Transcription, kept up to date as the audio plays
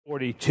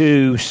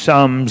42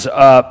 sums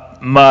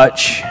up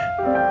much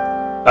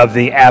of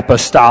the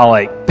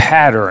apostolic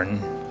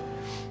pattern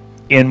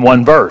in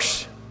one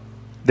verse.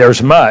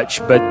 There's much,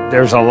 but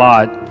there's a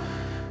lot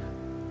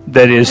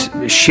that is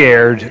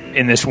shared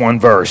in this one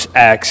verse,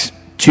 Acts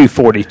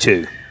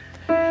 2:42.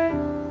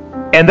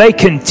 And they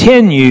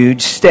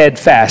continued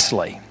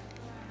steadfastly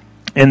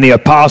in the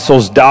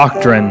apostles'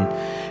 doctrine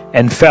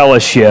and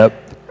fellowship,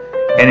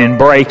 and in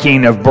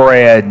breaking of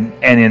bread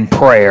and in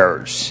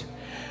prayers.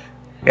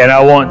 And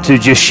I want to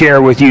just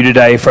share with you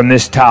today from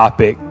this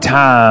topic,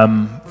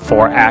 time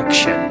for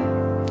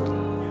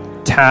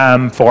action.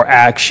 Time for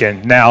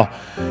action. Now,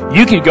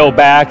 you could go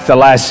back the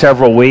last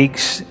several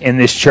weeks in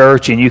this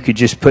church and you could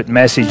just put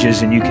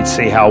messages and you could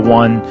see how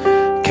one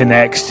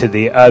connects to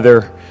the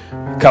other.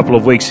 A couple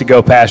of weeks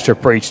ago, Pastor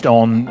preached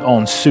on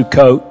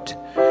Sukkot.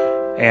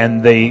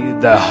 And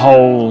the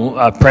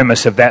whole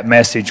premise of that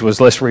message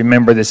was, let's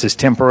remember this is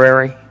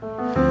temporary.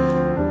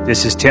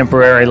 This is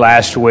temporary.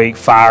 Last week,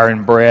 fire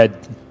and bread.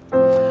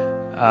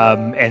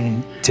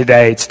 And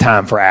today it's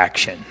time for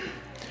action.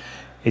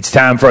 It's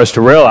time for us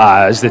to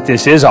realize that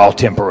this is all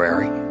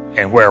temporary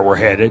and where we're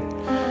headed.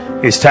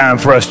 It's time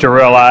for us to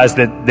realize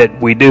that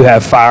we do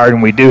have fire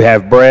and we do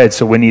have bread,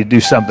 so we need to do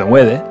something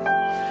with it.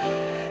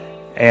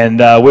 And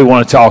we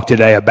want to talk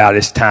today about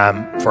it's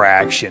time for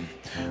action.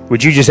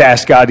 Would you just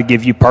ask God to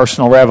give you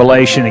personal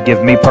revelation and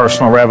give me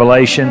personal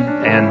revelation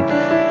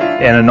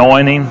and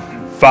anointing?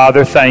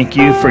 Father, thank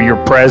you for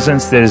your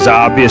presence that is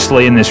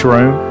obviously in this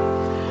room.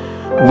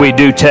 We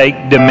do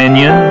take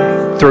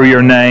dominion through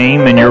your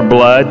name and your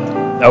blood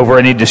over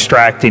any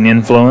distracting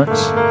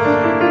influence.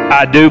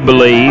 I do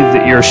believe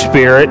that your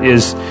Spirit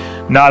is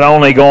not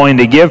only going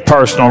to give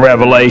personal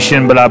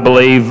revelation, but I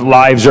believe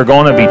lives are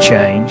going to be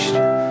changed.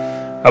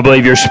 I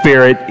believe your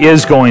Spirit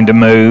is going to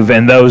move,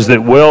 and those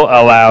that will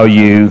allow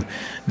you,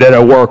 that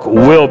a work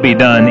will be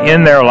done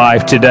in their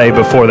life today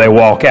before they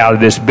walk out of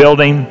this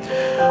building.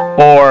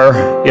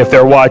 Or if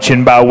they're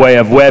watching by way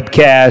of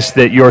webcast,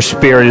 that your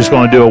Spirit is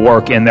going to do a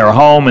work in their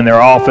home, in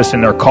their office, in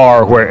their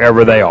car,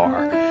 wherever they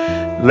are.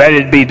 Let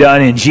it be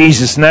done in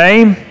Jesus'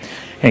 name.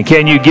 And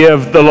can you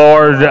give the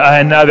Lord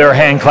another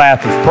hand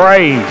clap of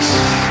praise?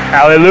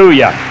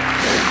 Hallelujah.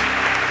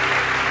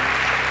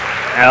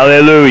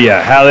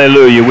 Hallelujah.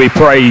 Hallelujah. We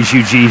praise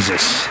you,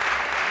 Jesus.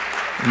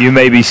 You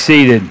may be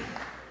seated.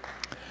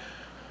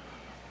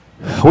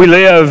 We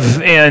live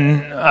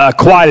in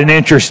quite an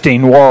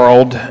interesting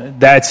world.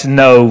 That's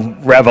no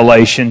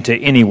revelation to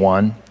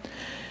anyone.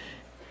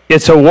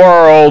 It's a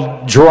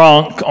world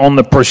drunk on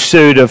the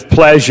pursuit of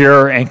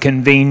pleasure and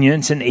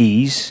convenience and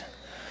ease.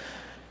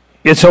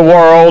 It's a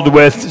world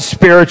with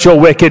spiritual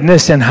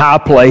wickedness in high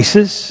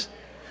places.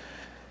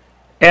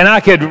 And I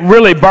could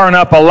really burn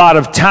up a lot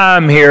of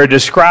time here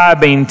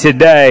describing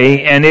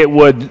today, and it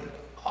would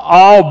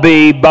all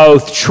be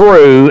both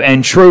true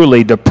and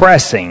truly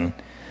depressing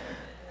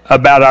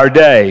about our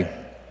day.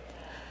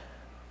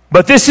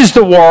 But this is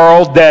the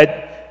world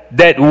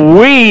that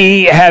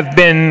we have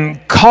been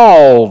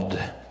called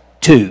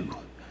to.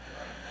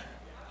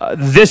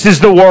 This is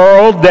the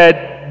world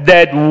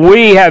that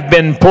we have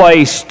been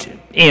placed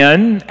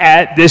in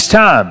at this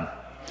time.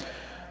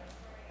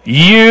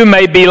 You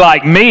may be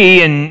like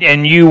me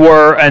and you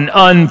were an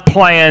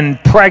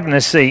unplanned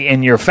pregnancy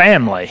in your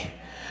family.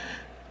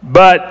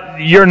 But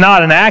you're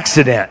not an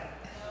accident.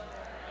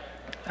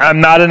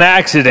 I'm not an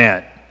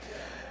accident.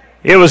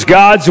 It was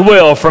God's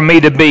will for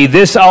me to be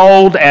this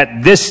old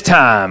at this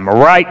time,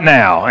 right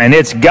now. And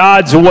it's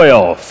God's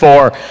will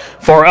for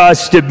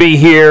us to be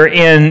here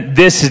in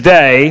this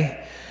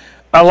day,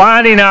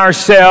 aligning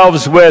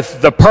ourselves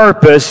with the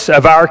purpose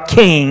of our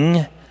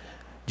King,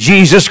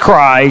 Jesus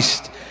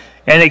Christ,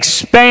 and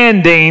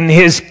expanding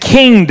His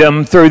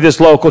kingdom through this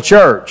local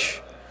church.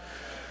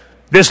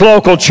 This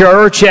local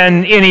church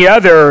and any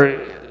other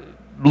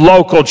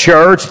local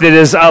church that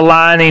is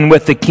aligning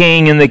with the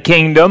King and the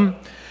kingdom,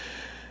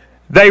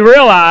 we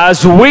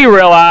realize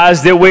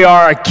that we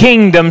are a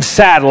kingdom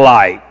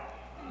satellite.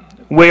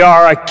 We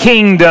are a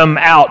kingdom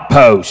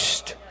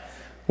outpost.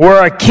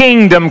 We're a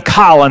kingdom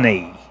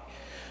colony.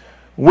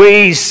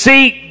 We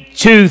seek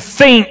to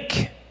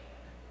think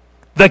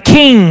the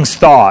king's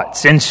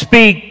thoughts and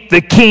speak the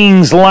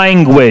king's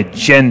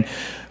language and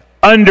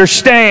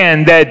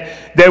understand that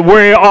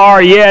we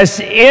are, yes,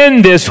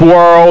 in this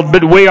world,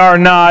 but we are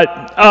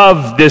not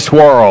of this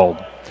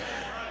world.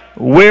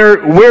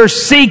 We're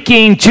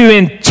seeking to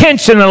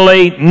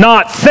intentionally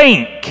not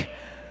think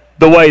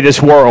the way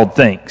this world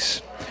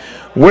thinks.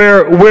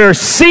 We're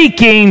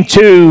seeking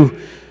to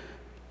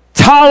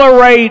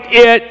tolerate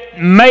it,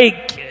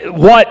 make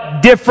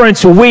what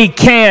difference we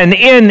can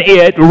in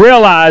it,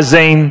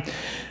 realizing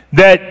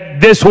that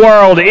this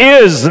world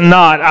is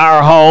not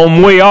our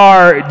home. We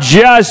are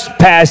just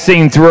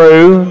passing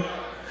through.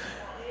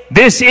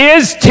 This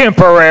is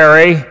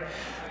temporary.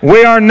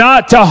 We are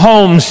not to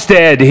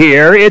homestead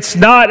here. It's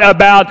not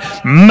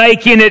about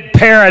making it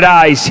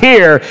paradise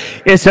here.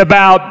 It's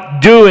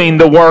about doing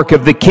the work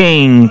of the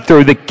King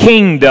through the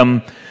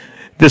kingdom,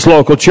 this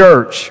local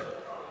church.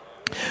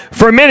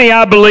 For many,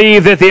 I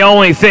believe that the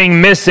only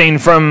thing missing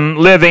from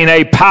living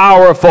a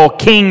powerful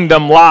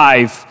kingdom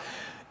life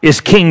is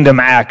kingdom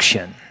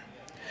action.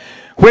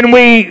 When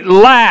we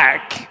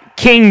lack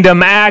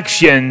kingdom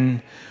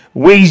action,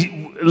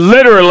 we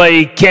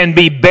literally can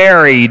be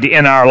buried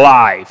in our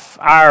life,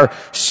 our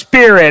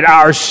spirit,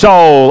 our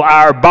soul,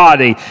 our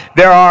body.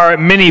 There are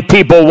many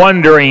people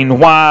wondering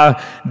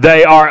why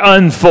they are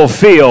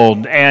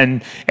unfulfilled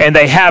and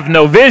they have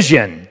no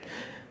vision.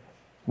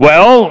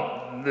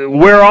 Well,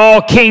 we're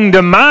all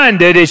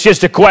kingdom-minded. It's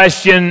just a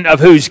question of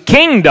whose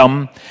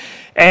kingdom.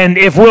 And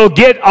if we'll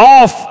get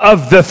off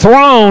of the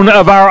throne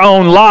of our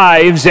own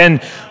lives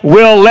and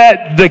we'll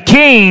let the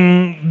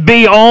King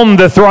be on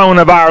the throne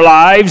of our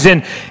lives,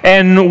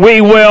 and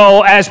we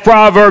will, as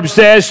Proverbs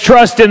says,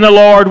 trust in the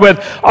Lord with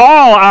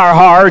all our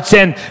hearts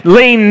and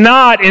lean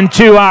not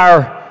into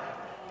our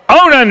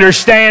own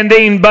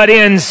understanding, but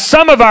in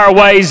some of our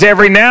ways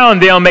every now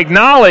and then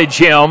acknowledge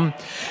Him.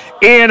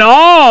 In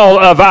all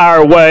of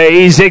our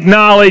ways,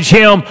 acknowledge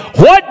Him.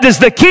 What does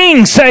the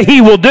King say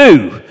He will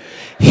do?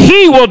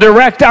 He will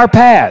direct our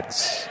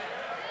paths.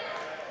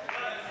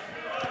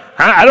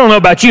 I don't know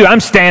about you. I'm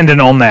standing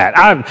on that.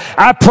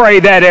 I pray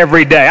that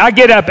every day. I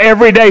get up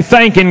every day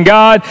thanking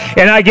God,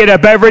 and I get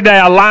up every day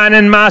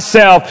aligning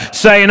myself,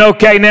 saying,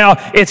 okay, now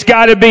it's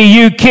got to be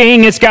you,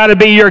 King. It's got to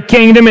be your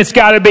kingdom. It's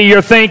got to be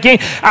your thinking.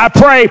 I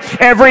pray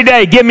every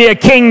day, give me a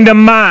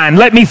kingdom mind.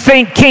 Let me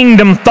think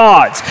kingdom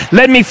thoughts.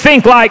 Let me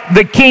think like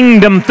the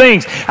kingdom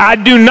thinks. I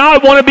do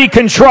not want to be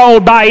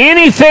controlled by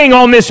anything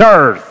on this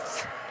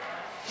earth.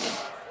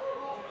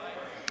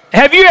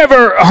 Have you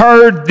ever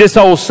heard this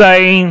old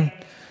saying,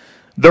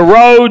 the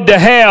road to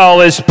hell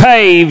is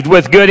paved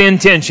with good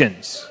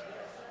intentions?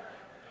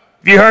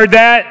 Have you heard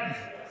that?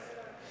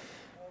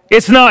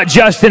 It's not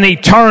just an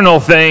eternal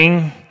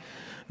thing.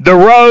 The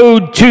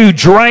road to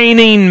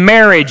draining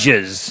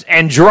marriages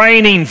and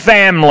draining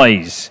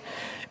families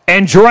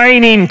and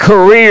draining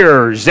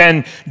careers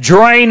and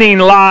draining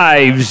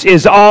lives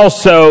is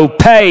also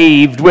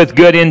paved with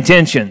good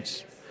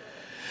intentions.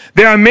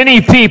 There are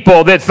many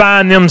people that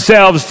find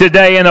themselves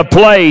today in a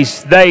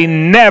place they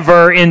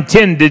never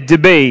intended to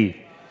be.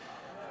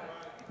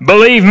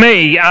 Believe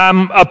me,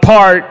 I'm a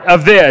part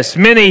of this.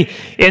 Many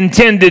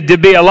intended to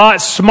be a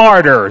lot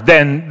smarter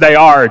than they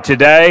are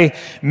today.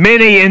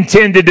 Many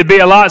intended to be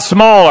a lot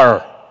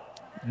smaller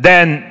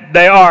than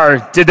they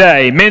are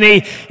today.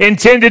 Many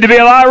intended to be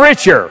a lot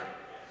richer.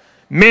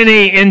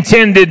 Many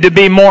intended to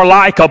be more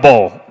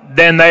likable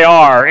than they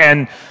are,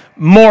 and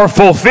more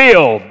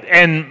fulfilled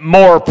and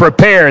more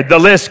prepared. The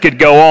list could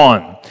go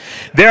on.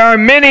 There are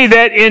many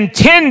that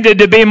intended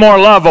to be more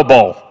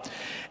lovable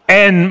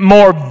and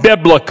more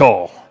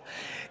biblical.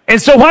 And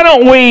so why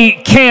don't we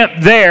camp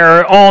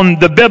there on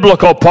the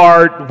biblical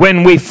part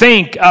when we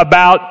think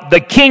about the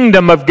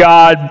kingdom of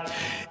God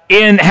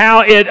in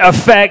how it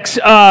affects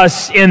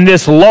us in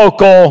this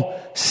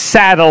local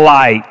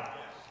satellite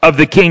of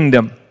the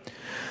kingdom.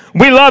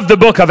 We love the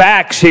book of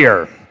Acts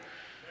here.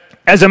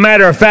 As a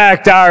matter of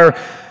fact,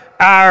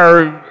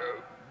 our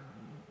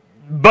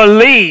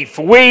belief,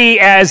 we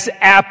as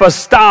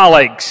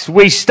apostolics,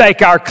 we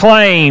stake our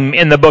claim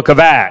in the book of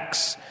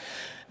Acts.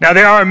 Now,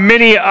 there are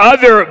many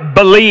other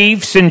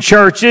beliefs in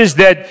churches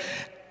that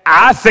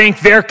I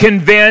think they're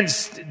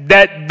convinced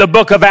that the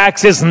book of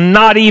Acts is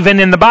not even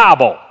in the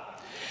Bible.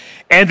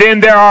 And then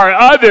there are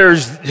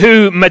others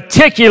who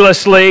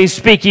meticulously,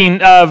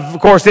 speaking of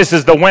course, this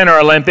is the Winter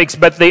Olympics,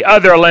 but the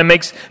other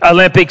Olympics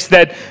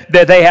that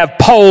they have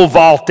pole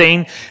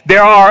vaulting.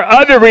 There are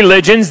other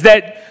religions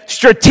that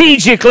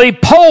strategically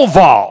pole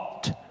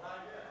vault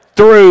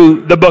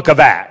through the book of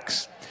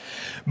Acts.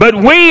 But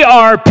we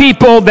are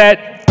people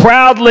that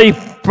proudly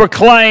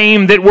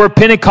proclaim that we're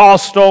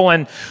Pentecostal,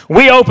 and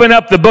we open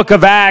up the book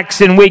of Acts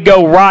and we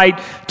go right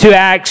to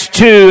Acts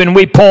 2 and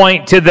we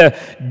point to the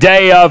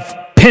day of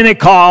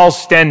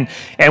Pentecost and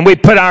we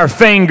put our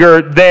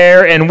finger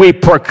there and we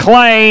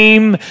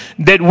proclaim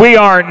that we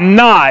are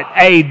not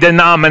a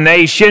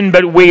denomination,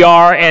 but we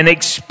are an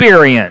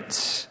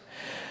experience.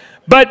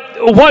 But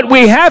what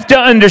we have to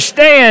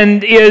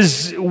understand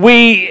is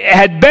we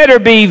had better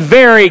be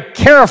very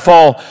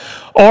careful,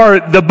 or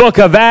the book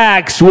of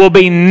Acts will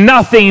be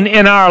nothing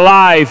in our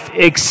life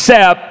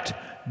except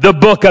the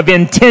book of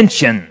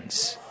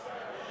intentions.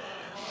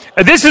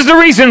 This is the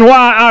reason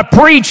why I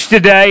preach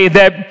today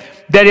that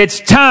it's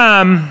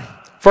time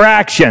for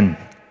action.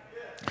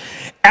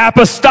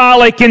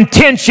 Apostolic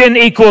intention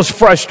equals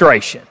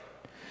frustration.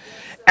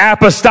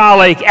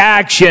 Apostolic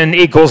action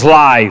equals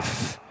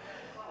life.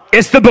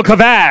 It's the book of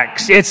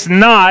Acts. It's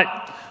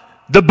not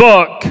the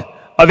book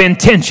of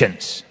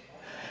intentions.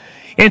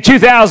 In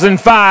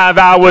 2005,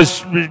 I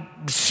was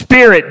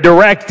spirit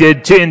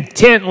directed to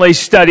intently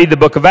study the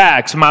book of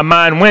Acts. My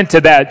mind went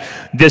to that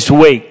this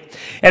week.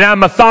 And I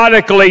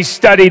methodically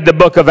studied the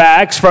book of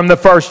Acts from the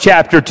first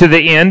chapter to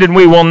the end, and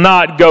we will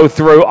not go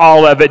through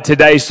all of it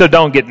today, so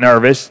don't get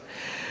nervous.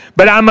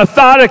 But I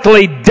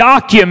methodically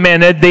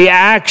documented the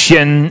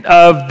action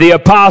of the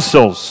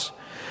apostles.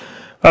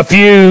 A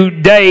few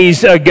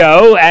days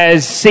ago,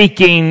 as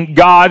seeking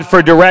God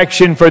for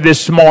direction for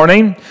this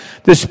morning,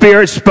 the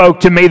Spirit spoke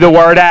to me the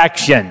word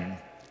action.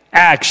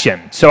 Action.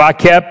 So I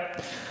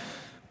kept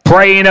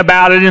praying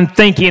about it and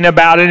thinking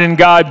about it, and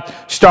God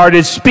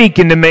started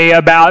speaking to me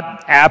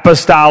about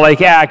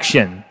apostolic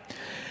action.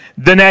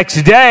 The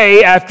next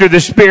day, after the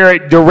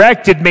Spirit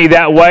directed me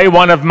that way,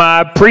 one of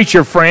my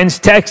preacher friends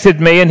texted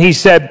me and he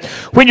said,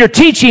 "When you're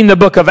teaching the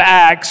book of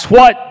Acts,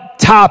 what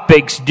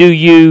topics do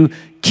you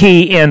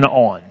key in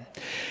on?"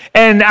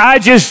 And I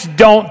just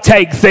don't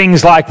take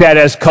things like that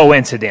as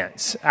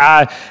coincidence.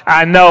 I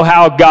know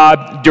how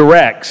God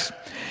directs.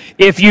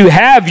 If you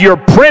have your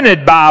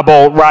printed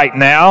Bible right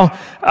now,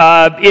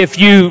 if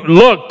you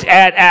looked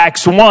at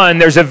Acts 1,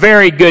 there's a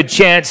very good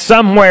chance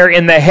somewhere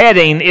in the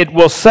heading it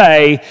will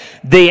say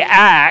the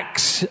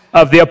Acts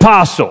of the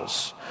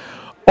Apostles.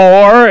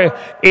 Or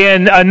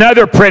in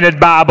another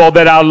printed Bible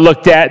that I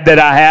looked at that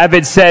I have,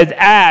 it said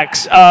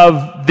Acts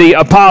of the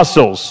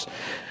Apostles.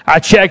 I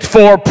checked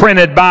 4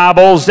 printed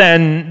Bibles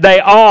and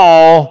they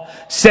all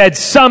said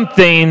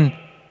something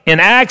in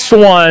Acts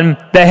 1,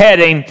 the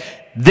heading,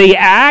 the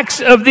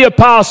Acts of the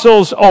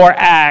Apostles or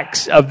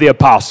Acts of the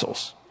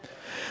Apostles.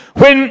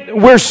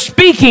 When we're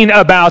speaking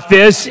about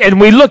this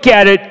and we look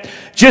at it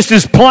just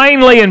as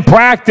plainly and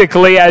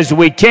practically as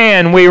we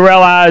can, we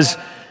realize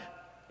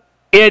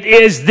it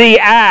is the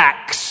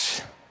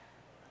Acts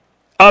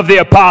of the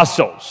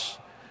Apostles,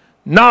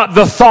 not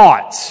the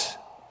thoughts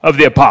of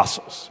the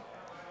apostles.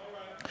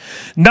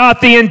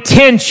 Not the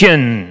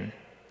intention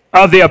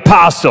of the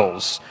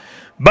apostles,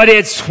 but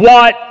it's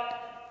what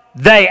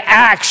they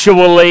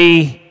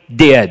actually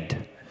did.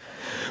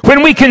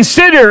 When we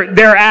consider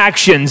their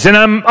actions, and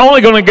I'm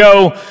only going to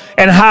go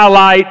and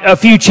highlight a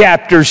few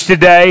chapters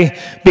today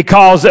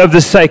because of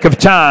the sake of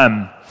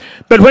time.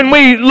 But when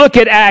we look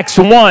at Acts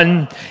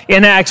 1,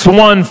 in Acts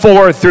 1,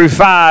 4 through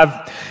 5,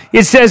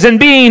 it says, "And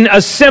being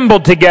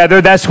assembled together,"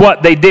 that's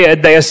what they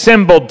did. They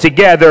assembled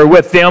together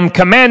with them,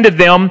 commanded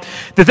them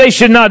that they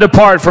should not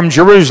depart from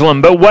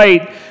Jerusalem, but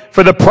wait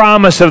for the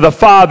promise of the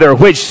Father,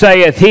 which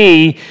saith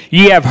he,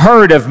 "Ye have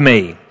heard of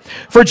me.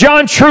 For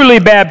John truly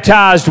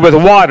baptized with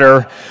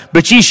water,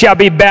 but ye shall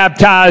be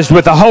baptized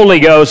with the Holy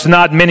Ghost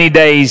not many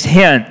days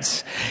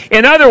hence."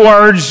 In other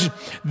words,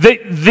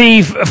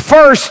 the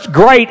first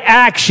great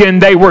action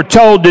they were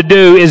told to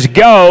do is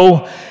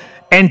go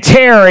and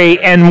tarry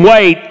and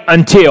wait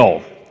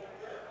until.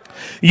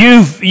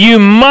 You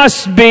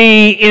must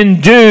be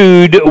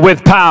endued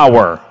with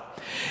power.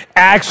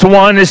 Acts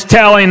 1 is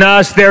telling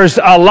us there's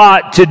a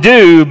lot to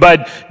do,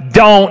 but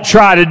don't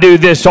try to do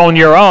this on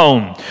your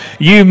own.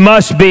 You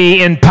must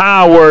be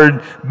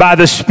empowered by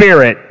the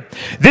Spirit.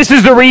 This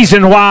is the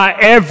reason why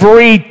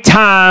every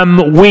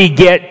time we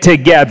get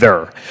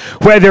together,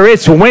 whether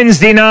it's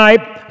Wednesday night,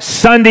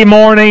 Sunday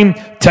morning,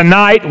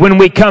 tonight when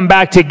we come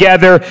back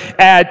together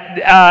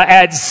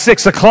at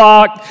 6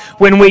 o'clock,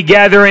 when we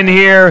gather in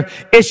here,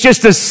 it's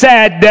just a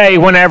sad day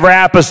whenever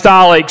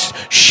apostolics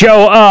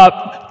show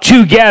up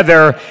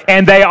together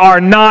and they are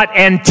not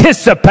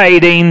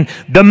anticipating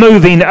the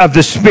moving of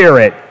the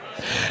Spirit.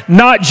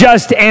 Not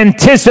just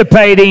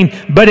anticipating,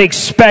 but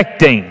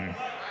expecting.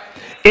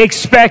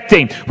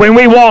 Expecting. When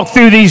we walk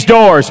through these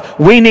doors,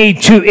 we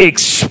need to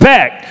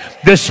expect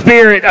the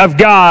Spirit of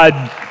God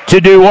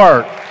to do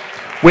work.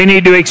 We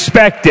need to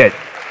expect it.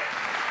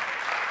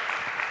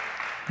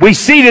 We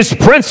see this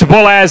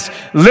principle as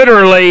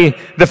literally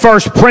the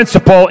first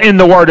principle in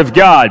the Word of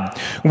God.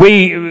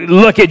 We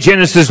look at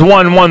Genesis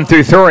 1, 1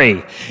 through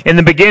 3. In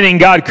the beginning,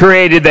 God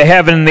created the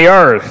heaven and the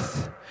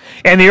earth.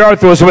 And the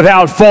earth was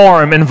without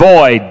form and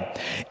void.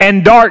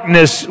 And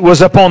darkness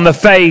was upon the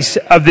face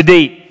of the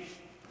deep.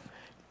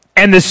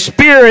 And the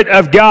Spirit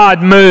of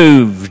God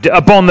moved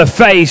upon the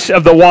face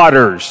of the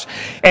waters.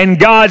 And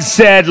God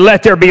said,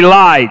 "Let there be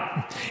light."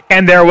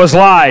 And there was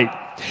light.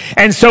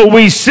 And so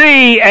we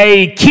see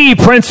a key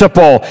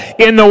principle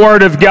in the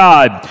Word of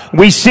God.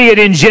 We see it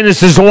in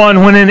Genesis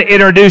 1 when it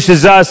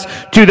introduces us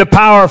to the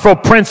powerful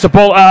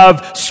principle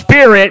of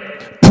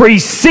Spirit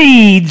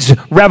precedes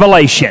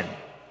revelation.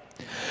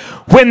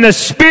 When the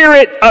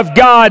Spirit of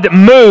God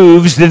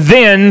moves,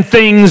 then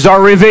things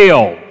are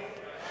revealed.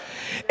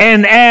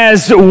 And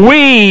as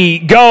we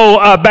go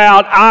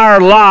about our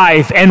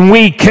life and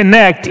we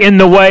connect in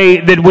the way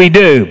that we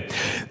do,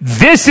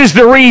 this is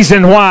the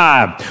reason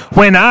why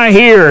when I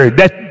hear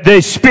that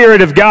the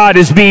Spirit of God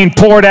is being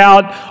poured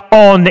out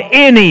on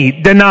any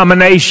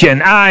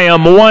denomination, I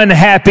am one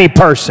happy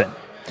person.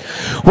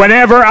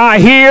 Whenever I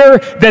hear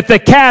that the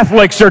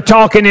Catholics are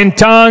talking in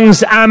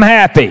tongues, I'm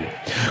happy.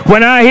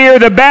 When I hear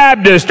the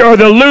Baptist or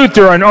the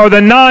Lutheran or the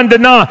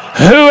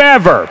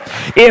whoever,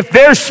 if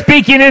they're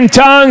speaking in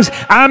tongues,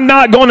 I'm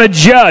not going to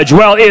judge.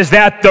 Well, is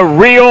that the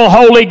real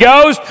Holy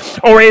Ghost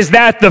or is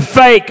that the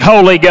fake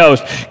Holy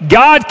Ghost?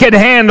 God can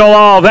handle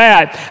all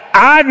that.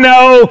 I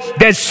know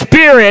that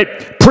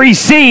Spirit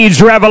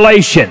precedes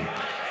revelation.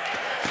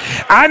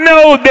 I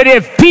know that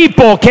if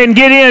people can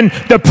get in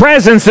the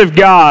presence of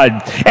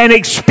God and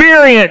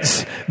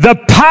experience the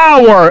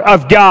power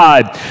of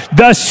God,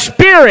 the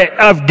Spirit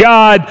of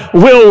God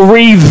will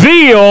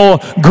reveal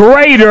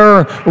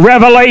greater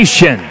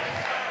revelation.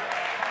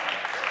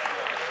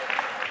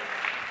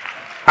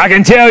 I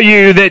can tell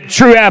you that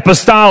true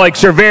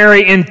apostolics are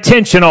very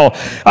intentional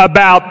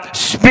about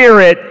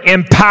spirit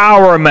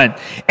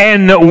empowerment,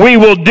 and we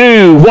will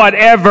do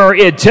whatever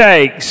it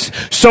takes.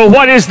 So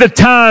what is the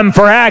time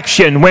for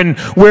action when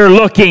we're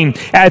looking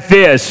at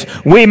this?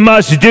 We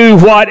must do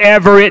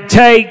whatever it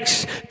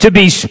takes to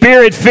be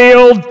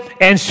spirit-filled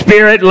and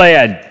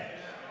spirit-led.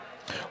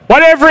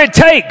 Whatever it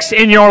takes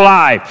in your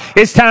life,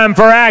 it's time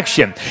for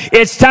action.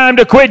 It's time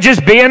to quit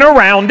just being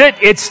around it.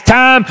 It's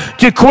time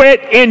to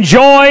quit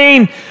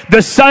enjoying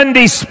the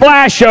Sunday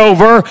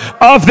splashover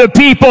of the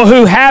people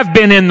who have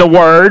been in the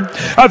Word,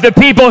 of the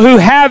people who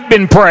have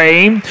been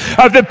praying,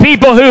 of the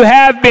people who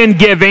have been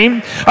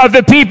giving, of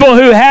the people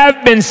who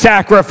have been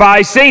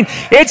sacrificing.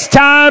 It's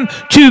time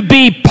to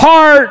be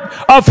part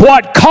of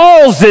what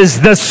causes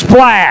the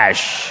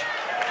splash,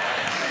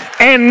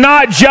 and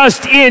not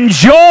just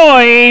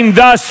enjoying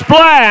the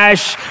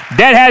splash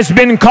that has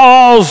been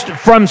caused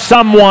from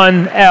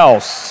someone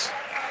else.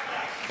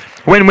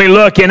 When we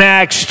look in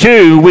Acts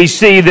 2, we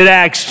see that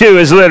Acts 2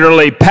 is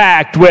literally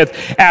packed with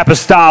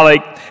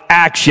apostolic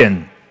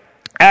action.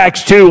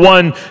 Acts 2,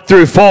 1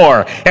 through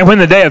 4. And when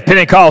the day of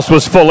Pentecost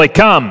was fully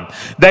come,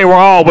 they were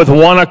all with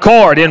one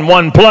accord in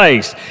one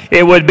place.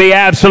 It would be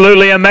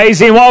absolutely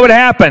amazing what would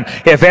happen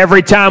if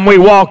every time we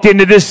walked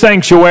into this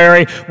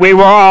sanctuary, we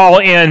were all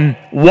in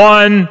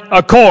one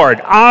accord.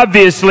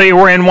 Obviously,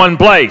 we're in one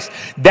place.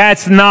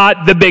 That's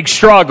not the big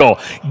struggle.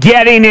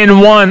 Getting in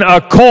one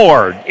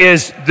accord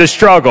is the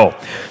struggle.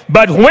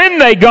 But when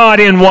they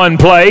got in one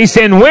place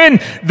and when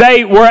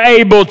they were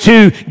able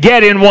to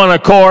get in one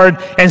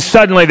accord, and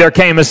suddenly there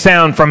came a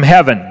sound from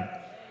heaven,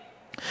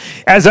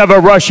 as of a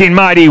rushing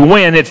mighty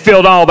wind, it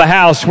filled all the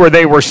house where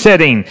they were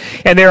sitting.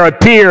 And there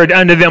appeared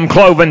unto them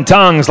cloven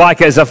tongues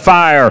like as a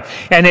fire,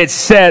 and it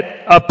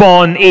set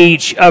upon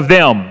each of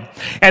them.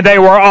 And they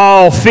were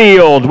all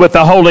filled with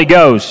the Holy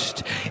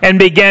Ghost, and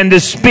began to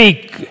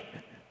speak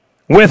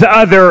with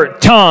other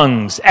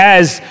tongues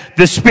as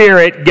the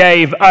Spirit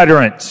gave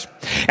utterance.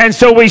 And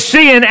so we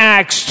see in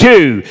Acts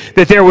 2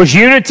 that there was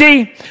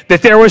unity,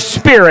 that there was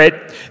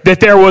spirit,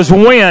 that there was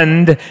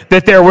wind,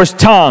 that there was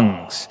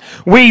tongues.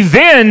 We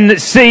then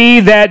see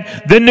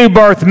that the new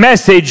birth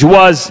message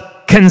was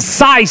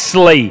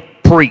concisely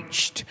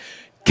preached.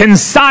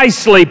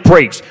 Concisely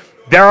preached.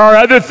 There are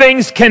other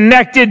things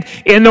connected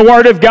in the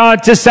Word of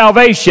God to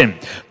salvation.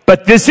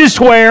 But this is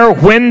where,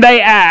 when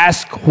they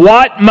ask,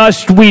 what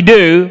must we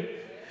do?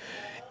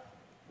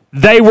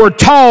 They were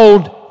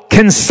told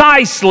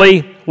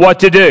concisely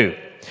what to do.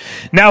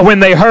 Now when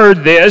they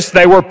heard this,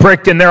 they were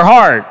pricked in their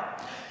heart,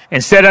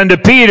 and said unto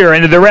Peter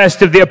and to the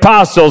rest of the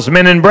apostles,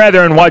 Men and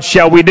brethren, what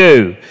shall we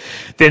do?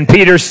 Then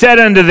Peter said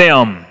unto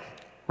them,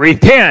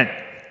 Repent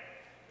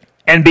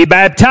and be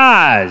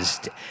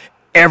baptized,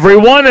 every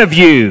one of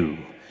you,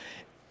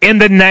 in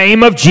the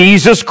name of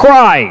Jesus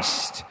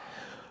Christ,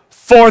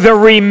 for the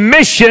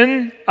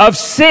remission of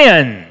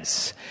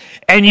sins,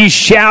 and ye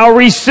shall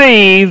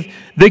receive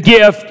the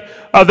gift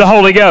of the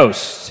Holy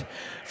Ghost.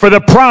 For the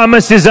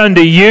promise is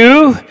unto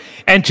you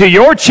and to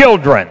your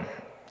children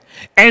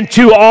and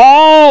to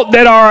all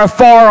that are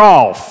afar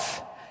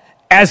off,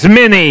 as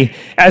many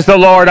as the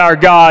Lord our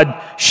God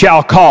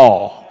shall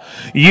call.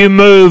 You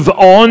move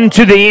on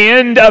to the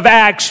end of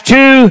Acts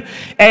 2,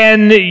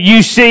 and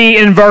you see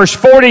in verse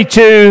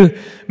 42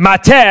 my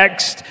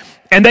text,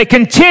 and they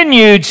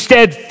continued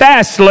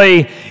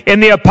steadfastly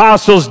in the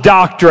apostles'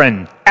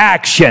 doctrine,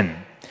 action,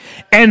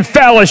 and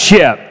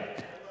fellowship,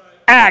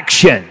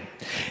 action,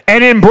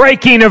 and in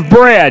breaking of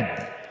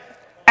bread,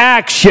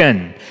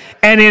 action,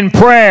 and in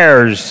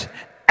prayers,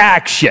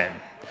 action.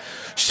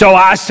 So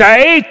I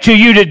say to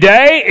you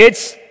today,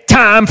 it's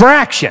time for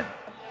action.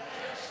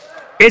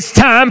 It's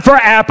time for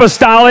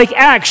apostolic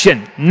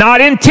action,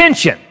 not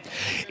intention.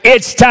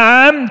 It's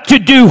time to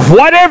do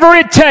whatever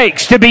it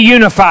takes to be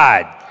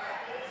unified.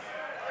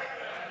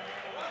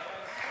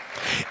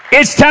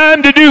 It's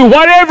time to do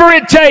whatever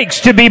it takes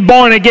to be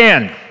born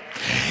again.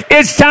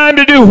 It's time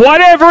to do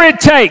whatever it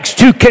takes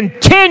to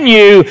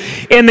continue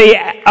in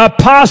the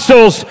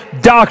apostles'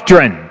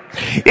 doctrine.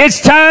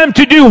 It's time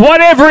to do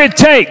whatever it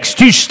takes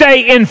to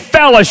stay in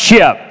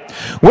fellowship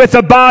with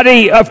the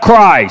body of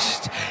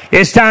Christ.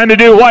 It's time to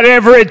do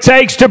whatever it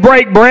takes to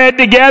break bread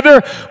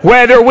together,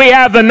 whether we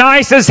have the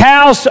nicest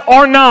house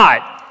or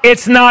not.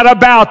 It's not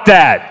about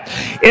that.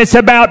 It's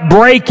about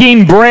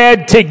breaking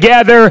bread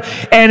together,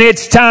 and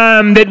it's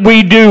time that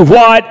we do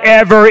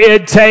whatever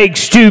it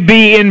takes to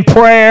be in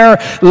prayer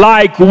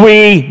like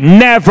we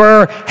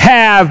never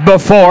have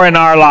before in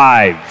our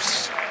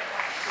lives.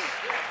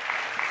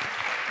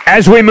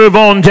 As we move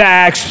on to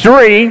Acts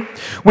 3,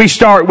 we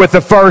start with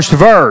the first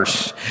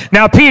verse.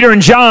 Now Peter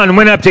and John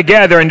went up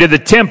together into the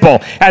temple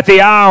at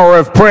the hour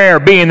of prayer,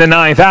 being the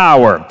 9th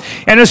hour.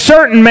 And a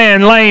certain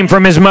man lame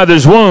from his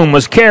mother's womb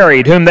was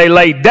carried, whom they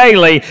laid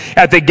daily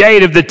at the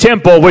gate of the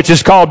temple, which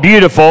is called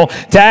Beautiful,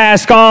 to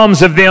ask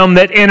alms of them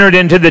that entered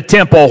into the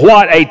temple.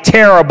 What a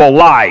terrible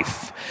life!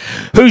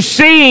 Who,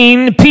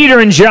 seeing Peter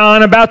and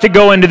John about to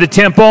go into the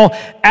temple,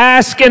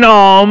 asked an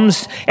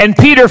alms, and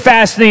Peter,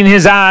 fastening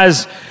his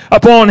eyes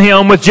upon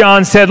him with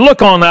John, said,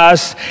 Look on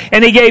us.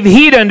 And he gave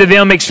heed unto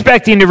them,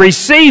 expecting to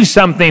receive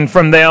something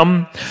from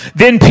them.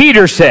 Then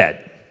Peter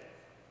said,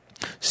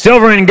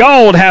 Silver and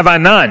gold have I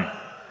none,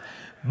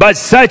 but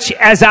such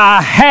as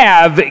I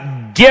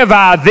have give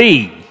I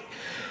thee.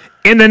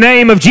 In the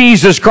name of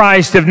Jesus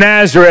Christ of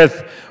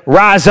Nazareth,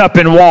 rise up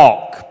and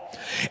walk.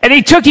 And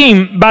he took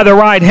him by the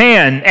right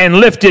hand and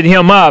lifted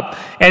him up,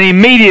 and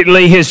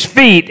immediately his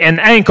feet and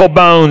ankle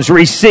bones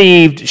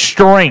received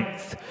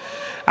strength.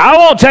 I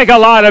won't take a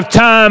lot of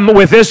time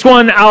with this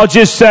one. I'll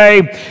just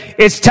say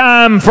it's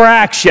time for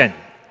action.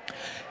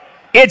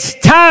 It's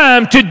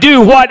time to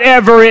do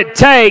whatever it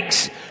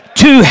takes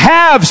to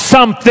have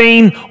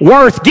something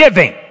worth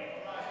giving.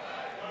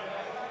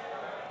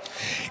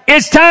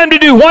 It's time to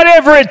do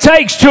whatever it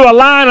takes to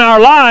align our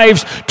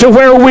lives to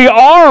where we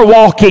are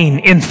walking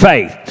in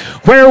faith,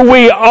 where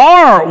we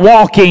are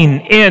walking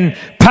in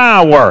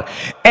power,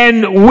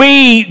 and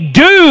we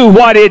do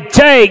what it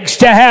takes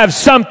to have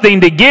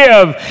something to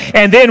give,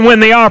 and then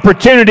when the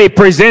opportunity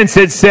presents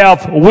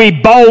itself, we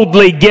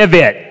boldly give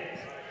it.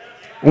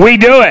 We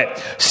do it,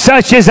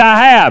 such as I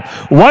have.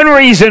 One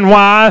reason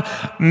why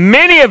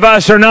many of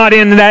us are not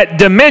in that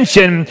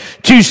dimension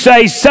to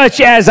say, such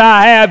as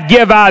I have,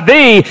 give I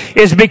thee,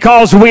 is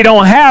because we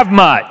don't have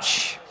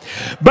much.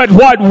 But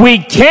what we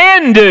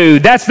can do,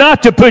 that's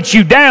not to put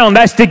you down,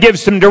 that's to give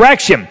some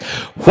direction.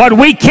 What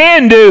we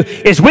can do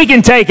is we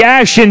can take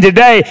action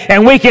today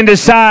and we can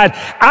decide,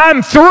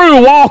 I'm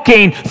through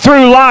walking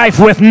through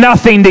life with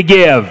nothing to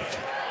give.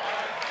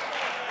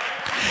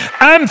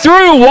 I'm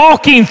through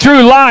walking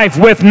through life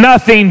with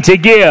nothing to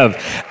give.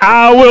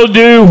 I will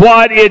do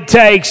what it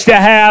takes to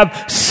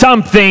have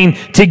something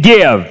to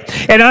give.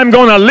 And I'm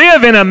going to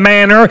live in a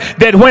manner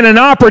that when an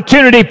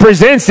opportunity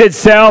presents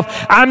itself,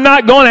 I'm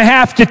not going to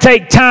have to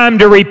take time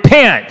to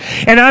repent.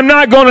 And I'm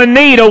not going to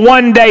need a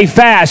 1-day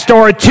fast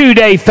or a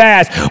 2-day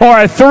fast or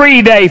a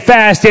 3-day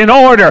fast in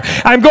order.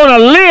 I'm going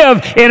to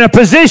live in a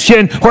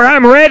position where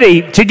I'm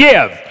ready to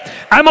give.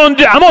 I'm going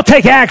to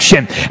take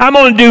action. I'm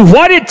going to do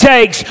what it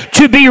takes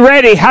to be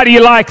ready. How do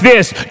you like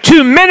this?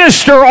 To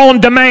minister on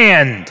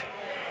demand.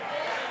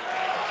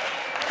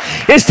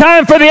 It's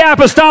time for the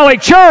apostolic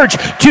church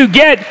to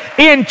get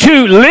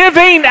into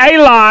living a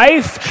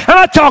life. I'm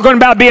not talking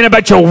about being a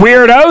bunch of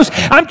weirdos.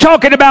 I'm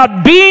talking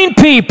about being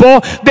people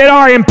that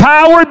are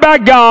empowered by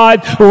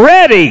God,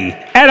 ready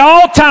at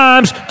all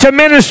times to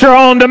minister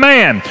on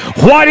demand.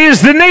 What is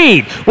the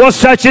need? Well,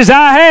 such as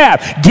I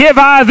have, give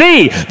I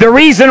thee. The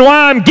reason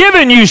why I'm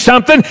giving you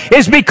something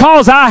is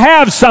because I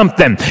have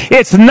something.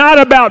 It's not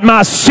about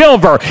my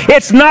silver.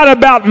 It's not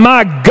about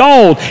my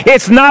gold.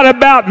 It's not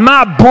about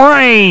my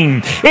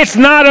brain. It's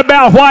not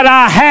about what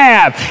I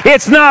have.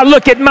 It's not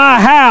look at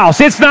my house.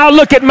 It's not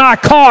look at my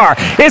car.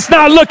 It's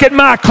not look at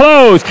my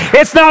clothes.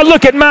 It's not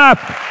look at my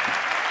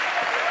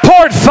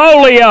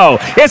portfolio.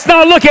 It's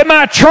not look at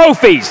my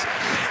trophies.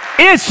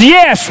 It's,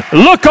 yes,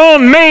 look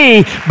on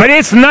me, but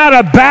it's not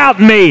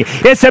about me.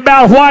 It's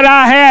about what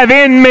I have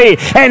in me.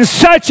 And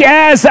such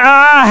as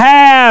I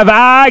have,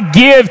 I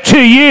give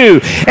to you.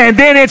 And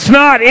then it's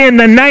not in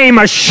the name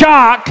of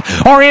shock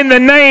or in the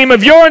name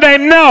of your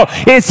name. No,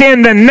 it's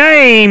in the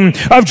name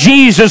of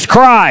Jesus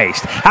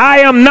Christ. I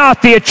am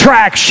not the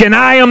attraction.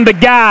 I am the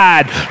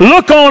guide.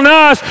 Look on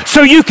us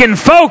so you can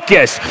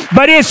focus.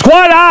 But it's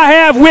what I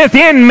have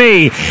within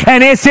me,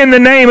 and it's in the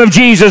name of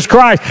Jesus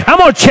Christ. I'm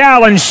going to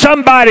challenge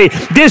somebody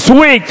this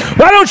week.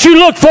 Why don't you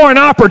look for an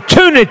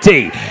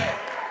opportunity?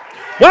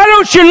 Why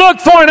don't you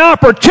look for an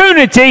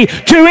opportunity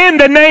to, in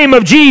the name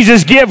of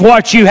Jesus, give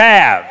what you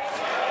have?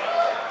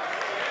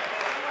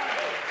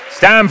 It's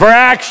time for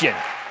action.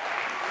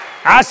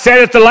 I said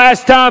it the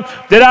last time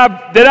that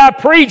I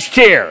preached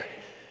here.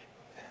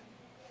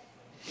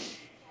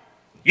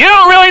 You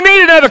don't really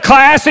need another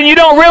class, and you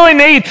don't really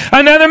need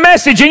another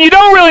message, and you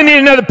don't really need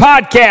another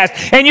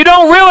podcast, and you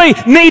don't really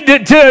need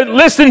to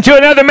listen to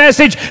another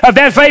message of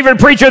that favorite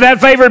preacher, that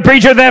favorite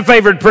preacher, that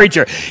favorite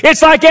preacher.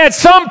 It's like at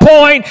some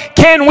point,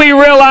 can we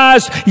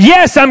realize,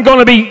 yes, I'm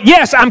coming,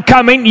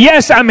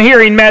 yes, I'm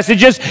hearing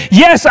messages,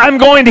 yes, I'm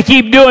going to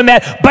keep doing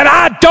that, but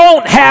I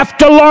don't have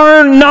to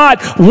learn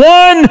not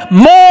one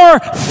more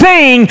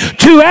thing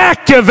to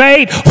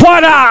activate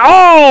what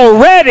I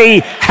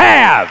already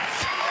have.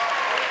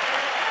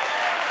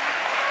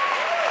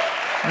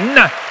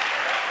 No.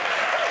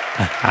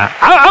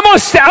 I'm going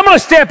to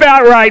step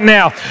out right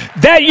now.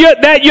 That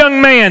young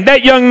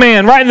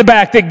man right in the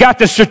back that got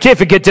the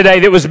certificate today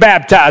that was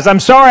baptized. I'm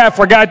sorry I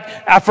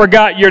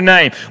forgot your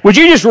name. Would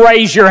you just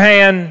raise your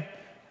hand?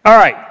 All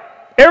right.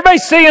 Everybody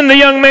seeing the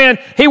young man,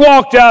 he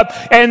walked up,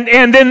 and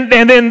then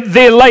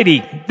the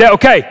lady.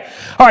 Okay.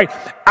 All right.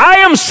 I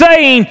am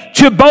saying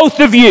to both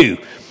of you,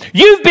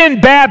 you've been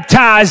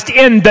baptized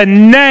in the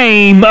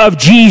name of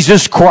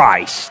Jesus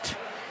Christ.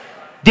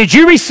 Did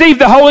you receive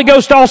the Holy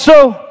Ghost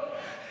also?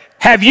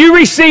 Have you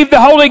received the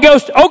Holy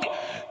Ghost? Okay.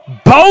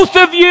 Both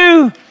of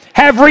you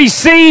have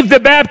received the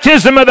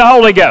baptism of the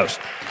Holy Ghost.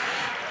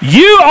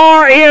 You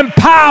are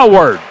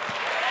empowered.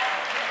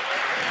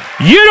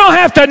 You don't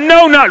have to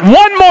know not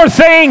one more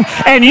thing,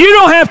 and you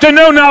don't have to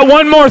know not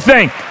one more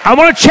thing. I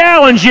want to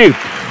challenge you.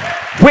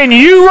 When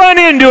you run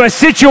into a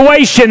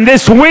situation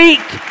this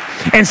week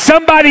and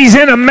somebody's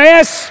in a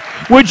mess,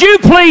 would you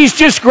please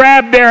just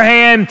grab their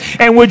hand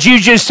and would you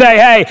just say,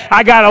 hey,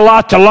 I got a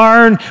lot to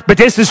learn, but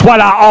this is what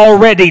I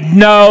already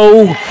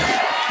know.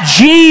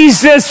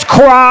 Jesus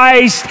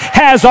Christ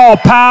has all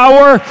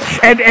power,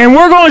 and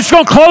we're just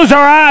going to close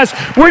our eyes.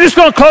 We're just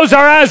going to close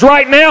our eyes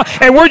right now,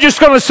 and we're just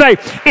going to say,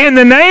 in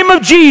the name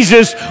of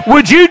Jesus,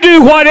 would you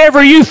do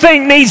whatever you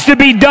think needs to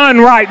be done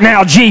right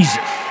now, Jesus?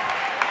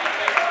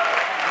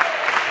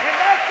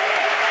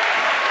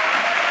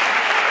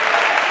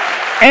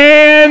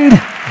 And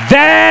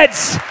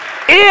that's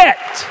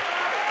it.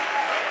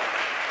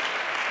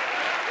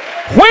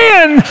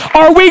 When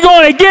are we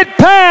going to get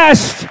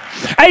past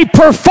a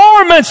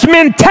performance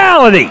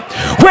mentality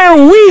where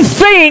we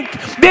think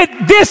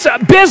that this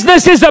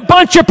business is a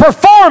bunch of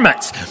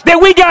performance,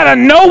 that we got to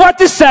know what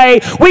to say,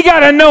 we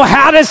got to know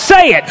how to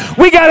say it,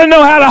 we got to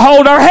know how to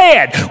hold our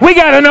head, we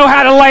got to know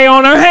how to lay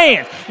on our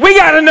hands, we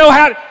got to know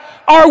how to...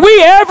 Are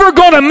we ever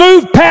going to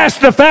move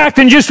past the fact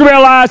and just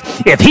realize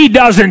if he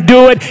doesn't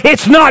do it,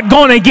 it's not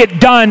going to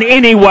get done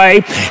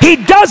anyway? He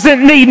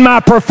doesn't need my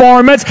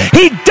performance.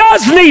 He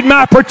does need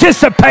my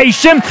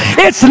participation.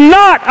 It's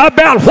not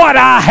about what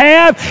I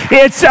have.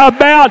 It's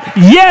about,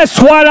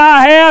 yes, what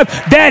I have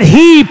that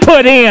he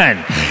put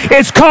in.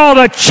 It's called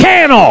a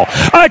channel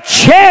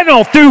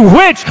through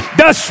which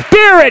the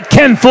Spirit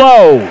can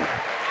flow.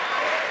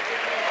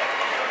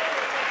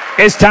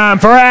 It's time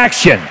for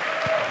action.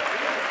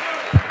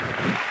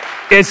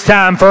 It's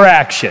time for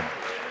action.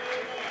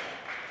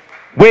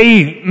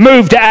 We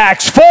move to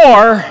Acts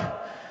 4,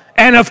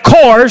 and of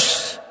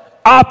course,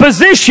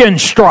 opposition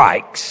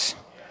strikes.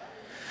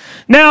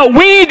 Now,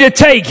 we need to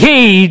take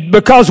heed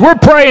because we're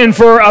praying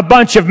for a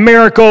bunch of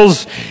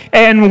miracles,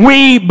 and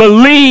we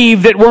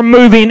believe that we're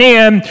moving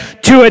in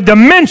to a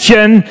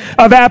dimension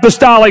of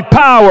apostolic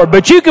power.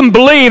 But you can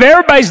believe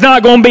everybody's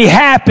not going to be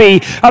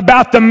happy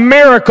about the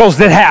miracles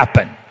that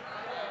happen.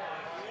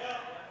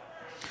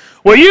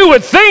 Well, you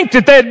would think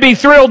that they'd be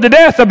thrilled to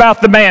death about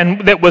the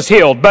man that was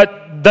healed,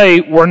 but they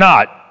were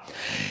not.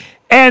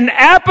 And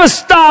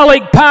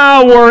apostolic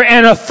power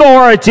and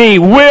authority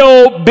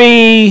will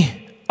be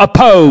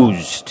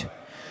opposed.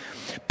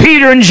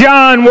 Peter and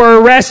John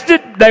were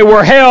arrested. They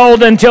were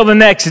held until the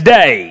next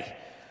day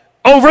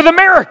over the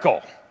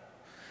miracle.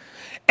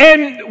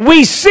 And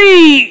we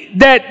see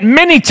that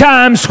many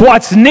times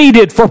what's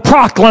needed for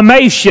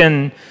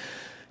proclamation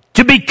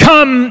to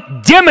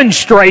become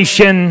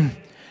demonstration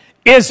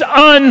is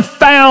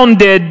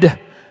unfounded,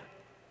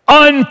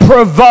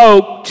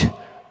 unprovoked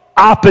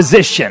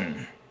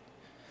opposition.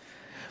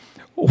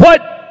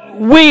 What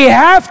we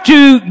have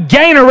to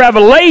gain a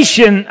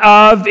revelation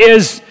of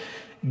is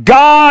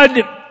God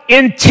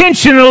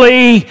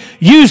intentionally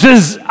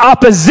uses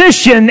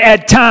opposition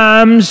at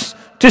times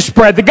to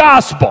spread the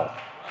gospel.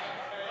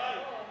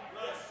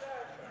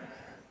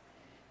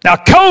 Now,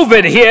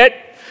 COVID hit,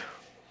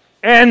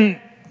 and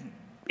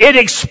it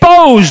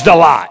exposed a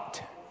lot.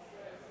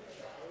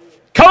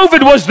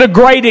 COVID was the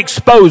great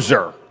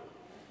exposer.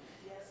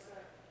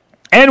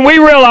 And we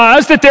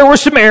realized that there were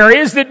some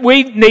areas that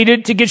we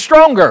needed to get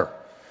stronger.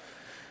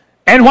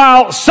 And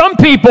while some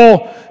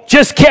people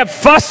just kept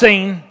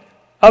fussing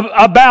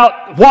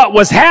about what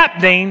was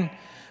happening,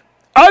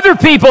 other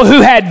people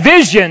who had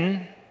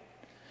vision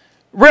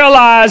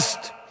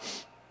realized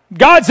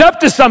God's up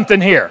to something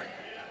here.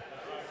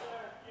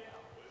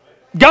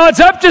 God's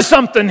up to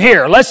something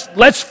here.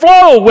 Let's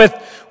flow with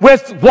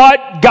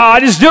what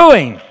God is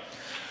doing.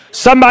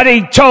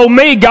 Somebody told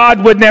me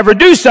God would never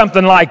do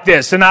something like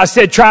this, and I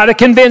said, try to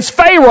convince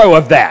Pharaoh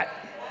of that.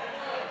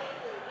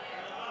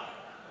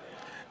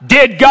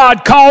 Did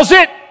God cause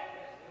it?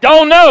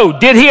 Don't know.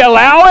 Did he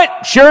allow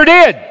it? Sure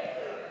did.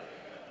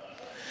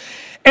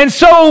 And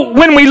so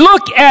when we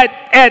look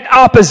at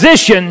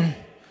opposition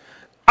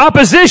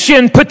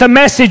put the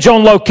message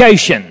on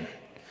location.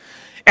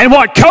 And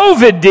what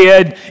COVID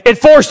did, it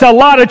forced a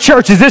lot of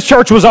churches, this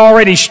church was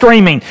already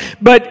streaming,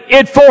 but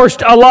it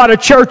forced a lot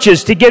of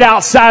churches to get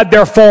outside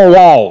their four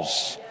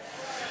walls.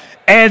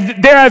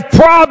 And there have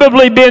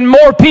probably been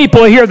more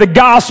people hear the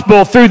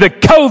gospel through the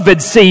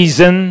COVID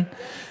season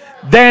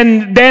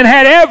than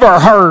had ever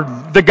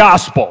heard the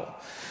gospel.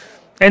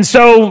 And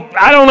so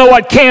I don't know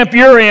what camp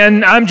you're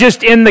in. I'm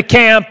just in the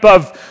camp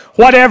of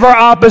whatever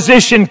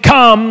opposition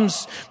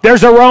comes.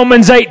 There's a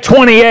Romans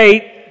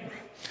 8:28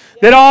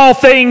 that all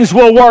things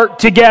will work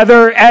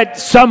together at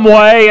some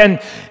way,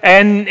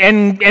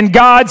 and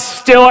God's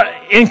still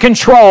in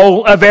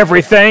control of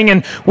everything,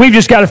 and we've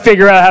just got to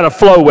figure out how to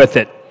flow with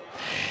it.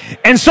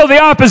 And so the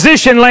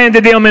opposition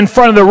landed him in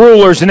front of the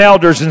rulers and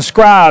elders and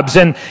scribes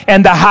and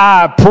the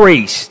high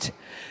priest.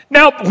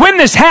 Now, when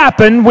this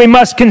happened, we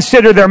must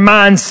consider their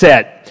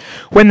mindset.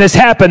 When this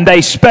happened,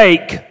 they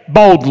spake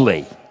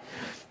boldly.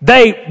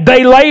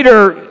 They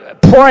later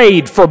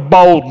prayed for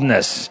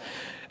boldness.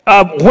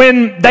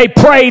 When they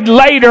prayed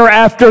later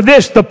after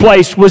this, the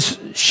place was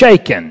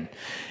shaken.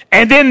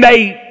 And then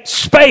they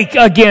spake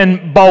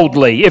again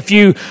boldly. If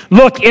you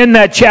look in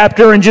that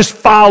chapter and just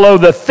follow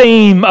the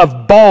theme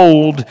of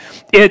bold,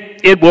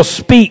 it will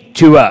speak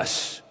to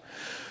us.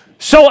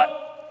 So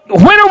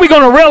when are we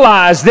going to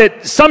realize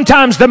that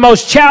sometimes the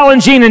most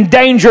challenging and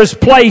dangerous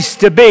place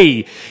to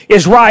be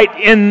is right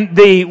in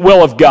the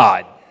will of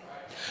God?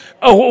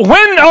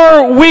 When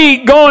are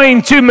we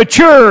going to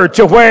mature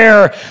to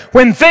where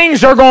when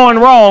things are going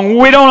wrong,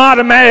 we don't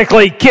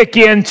automatically kick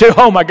into,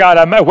 oh my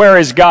God, where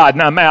is God?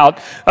 And I'm out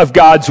of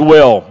God's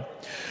will.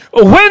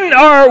 When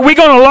are we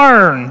going to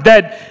learn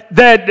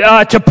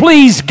that to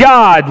please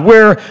God,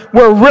 we're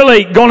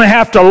really going to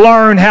have to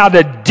learn how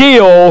to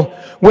deal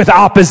with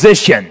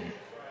opposition?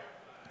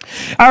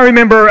 I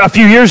remember a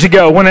few years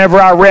ago, whenever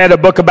I read a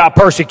book about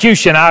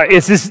persecution,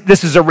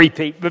 this is a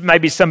repeat, but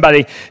maybe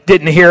somebody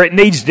didn't hear it,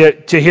 needs to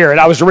hear it.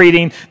 I was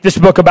reading this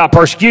book about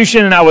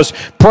persecution, and I was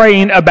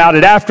praying about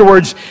it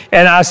afterwards,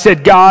 and I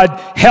said, God,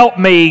 help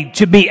me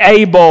to be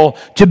able,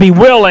 to be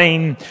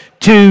willing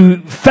to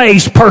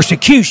face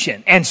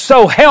persecution. And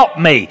so help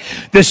me.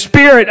 The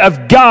Spirit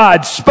of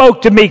God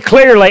spoke to me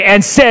clearly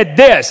and said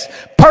this: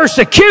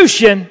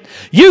 persecution,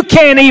 you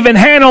can't even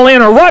handle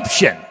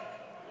interruption.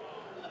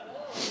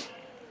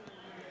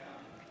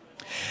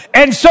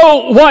 And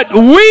so what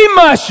we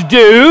must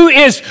do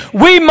is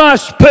we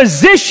must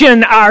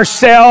position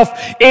ourselves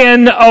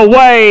in a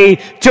way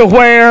to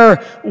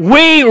where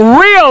we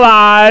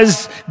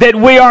realize that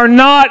we are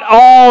not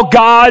all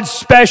God's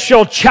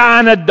special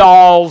China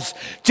dolls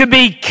to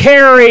be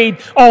carried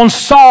on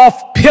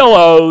soft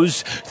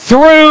pillows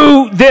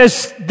through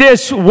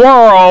this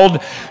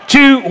world,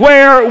 to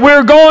where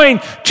we're going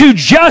to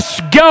just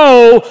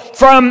go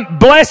from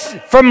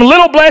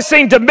little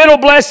blessing to middle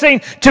blessing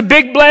to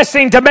big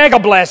blessing to mega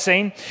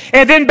blessing,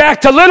 and then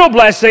back to little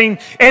blessing,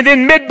 and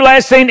then mid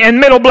blessing and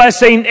middle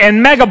blessing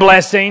and mega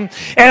blessing.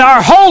 And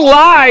our whole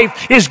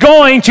life is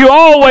going to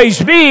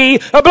always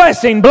be a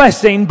blessing,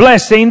 blessing,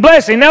 blessing,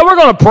 blessing. Now we're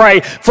going to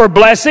pray for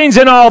blessings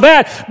and all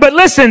that, but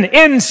listen,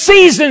 in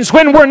seasons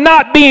when we're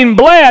not being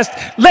blessed,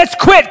 let's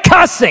quit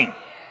cussing.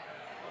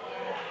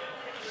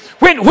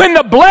 When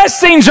the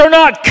blessings are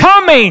not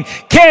coming,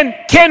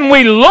 can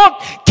we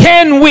look?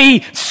 Can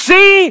we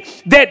see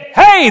that,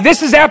 hey,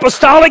 this is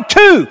apostolic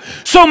too?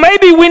 So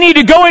maybe we need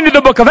to go into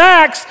the book of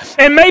Acts,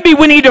 and maybe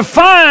we need to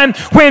find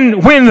when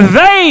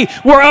they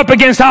were up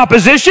against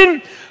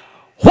opposition,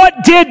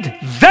 what did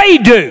they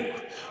do?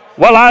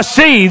 Well, I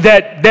see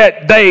that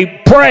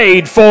they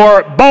prayed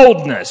for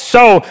boldness.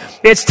 So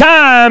it's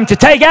time to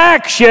take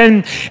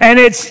action, and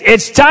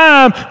it's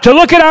time to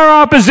look at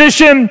our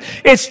opposition.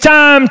 It's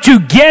time to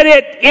get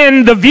it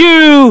in the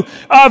view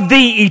of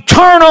the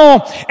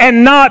eternal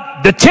and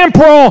not the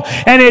temporal.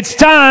 And it's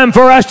time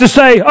for us to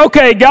say,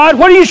 okay, God,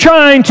 what are you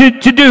trying to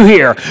do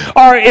here?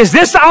 Or is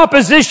this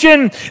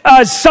opposition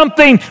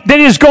something that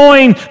is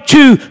going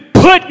to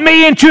put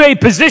me into a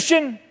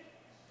position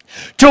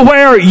to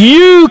where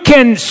you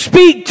can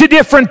speak to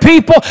different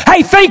people?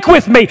 Hey, think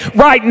with me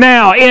right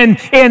now. In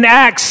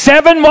Acts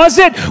 7, was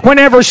it?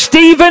 Whenever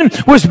Stephen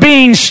was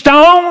being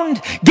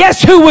stoned,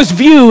 guess who was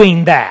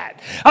viewing that?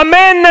 A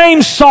man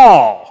named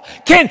Saul.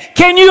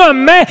 Can you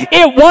imagine?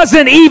 It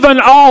wasn't even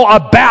all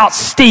about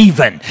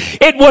Stephen.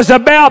 It was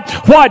about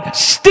what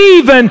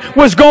Stephen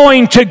was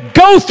going to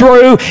go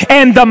through,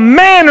 and the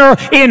manner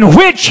in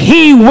which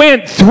he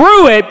went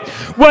through it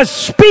was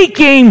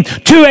speaking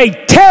to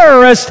a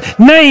terrorist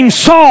named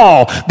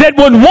Saul that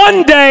would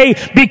one day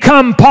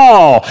become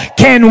Paul.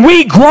 Can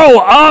we grow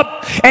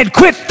up and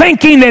quit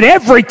thinking that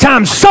every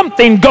time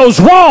something goes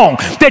wrong,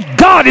 that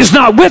God is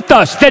not with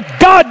us, that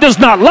God does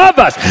not love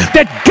us,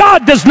 that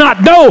God does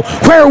not know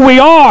where we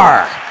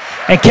are?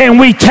 And can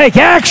we take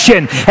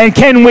action? And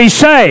can we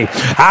say,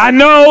 I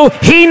know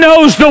He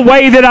knows the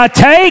way that I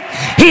take.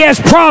 He has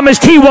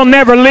promised He will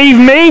never leave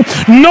me,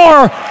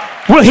 nor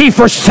will He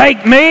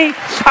forsake me.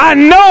 I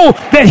know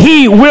that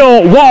He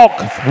will walk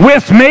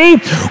with me.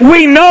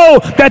 We know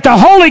that the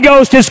Holy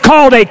Ghost is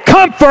called a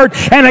comfort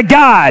and a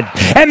guide.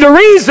 And the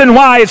reason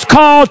why it's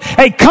called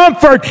a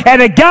comfort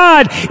and a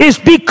guide is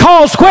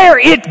because where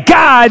it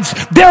guides,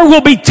 there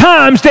will be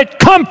times that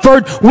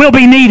comfort will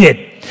be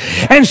needed.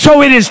 And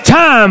so it is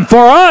time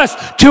for us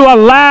to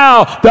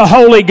allow the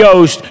Holy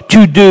Ghost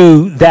to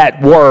do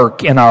that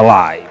work in our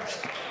lives.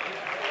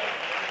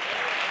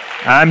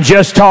 I'm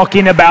just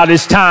talking about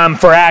it's time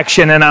for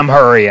action, and I'm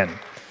hurrying.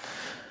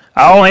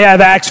 I only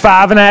have Acts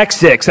 5 and Acts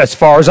 6 as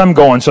far as I'm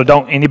going, so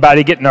don't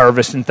anybody get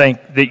nervous and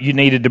think that you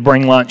needed to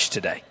bring lunch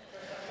today.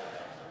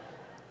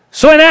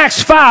 So in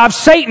Acts 5,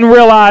 Satan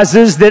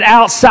realizes that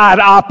outside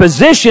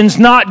opposition's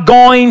not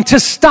going to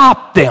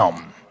stop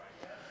them.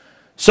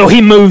 So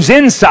he moves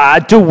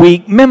inside to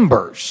weak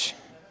members.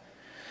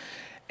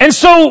 And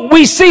so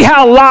we see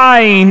how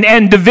lying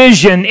and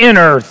division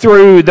enter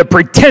through the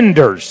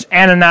pretenders,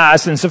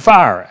 Ananias and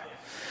Sapphira.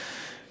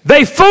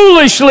 They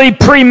foolishly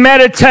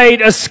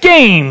premeditate a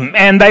scheme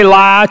and they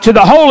lie to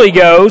the Holy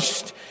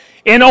Ghost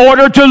in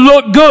order to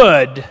look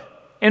good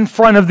in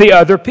front of the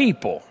other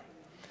people.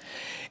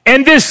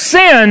 And this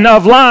sin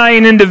of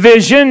lying and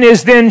division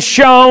is then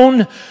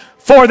shown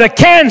for the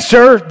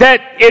cancer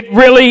that it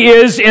really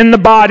is in the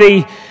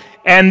body,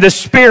 and the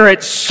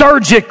Spirit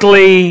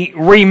surgically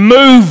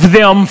remove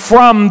them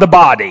from the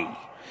body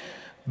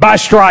by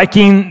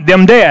striking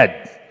them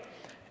dead.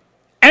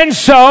 And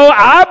so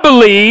I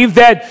believe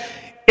that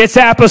it's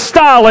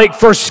apostolic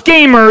for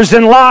schemers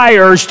and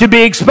liars to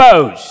be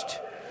exposed.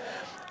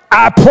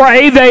 I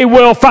pray they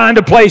will find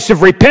a place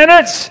of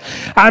repentance.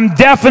 I'm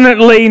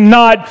definitely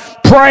not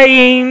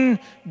praying,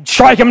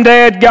 strike them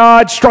dead,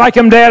 God, strike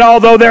them dead,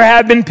 although there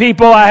have been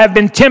people I have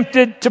been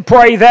tempted to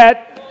pray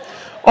that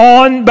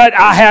on, but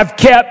I have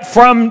kept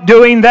from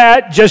doing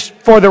that, just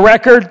for the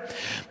record.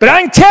 But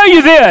I can tell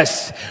you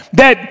this,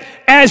 that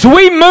as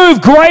we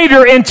move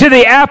greater into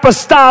the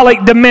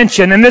apostolic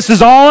dimension, and this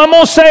is all I'm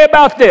going to say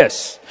about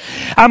this,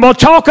 I'm going to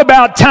talk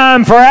about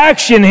time for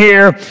action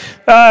here.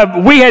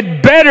 We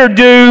had better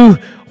do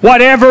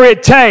whatever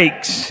it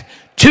takes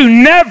to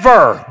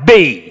never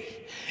be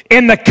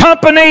in the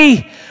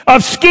company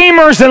of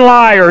schemers and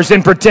liars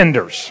and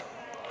pretenders.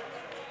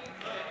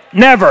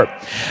 Never.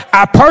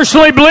 I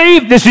personally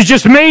believe, this is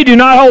just me, do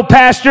not hold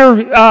pastor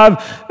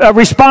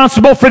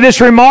responsible for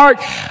this remark.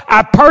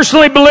 I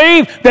personally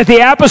believe that the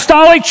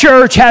apostolic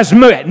church has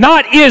moved,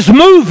 not is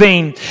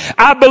moving,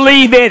 I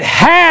believe it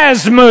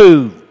has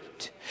moved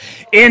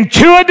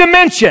into a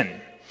dimension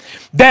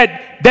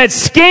that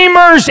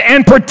schemers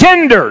and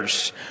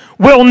pretenders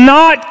will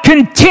not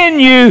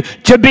continue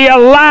to be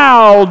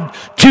allowed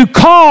to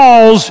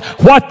cause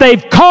what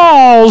they've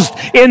caused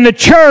in the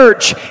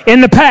church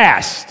in the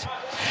past.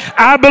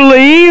 I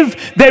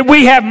believe that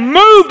we have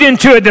moved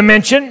into a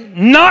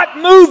dimension, not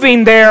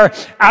moving there.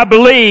 I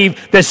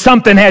believe that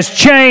something has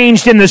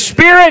changed in the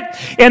Spirit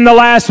in the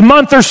last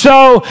month or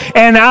so,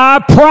 and I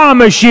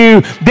promise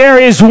you there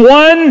is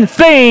one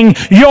thing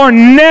you're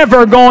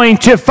never going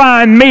to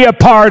find me a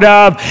part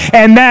of,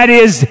 and that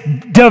is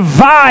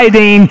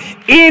dividing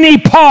any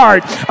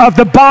part of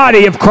the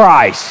body of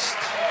Christ.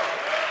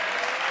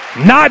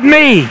 Not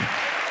me.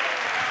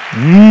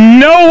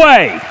 No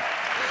way.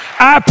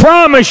 I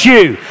promise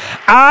you,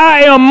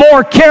 I am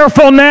more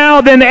careful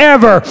now than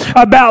ever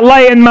about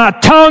laying my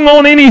tongue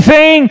on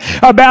anything,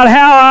 about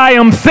how I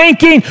am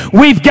thinking.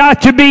 We've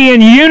got to be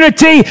in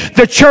unity.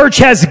 The church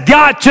has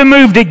got to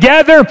move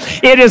together.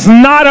 It is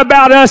not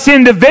about us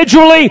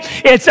individually.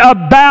 It's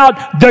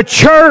about the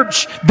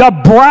church, the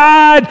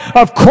bride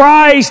of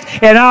Christ,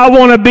 and I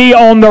want to be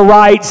on the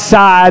right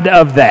side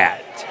of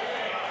that.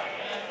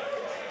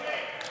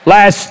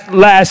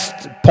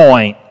 Last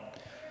point.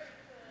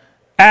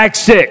 Acts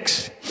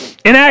 6.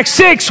 In Acts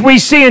 6, we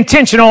see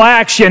intentional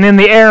action in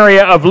the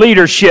area of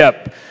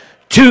leadership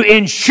to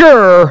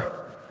ensure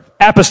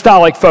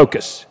apostolic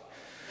focus.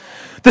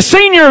 The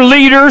senior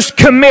leaders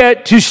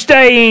commit to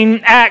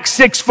staying Acts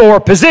 6:4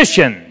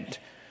 positioned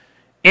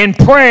in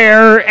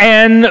prayer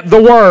and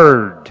the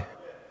Word.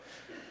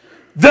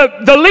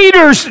 The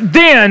leaders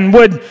then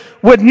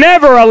would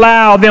never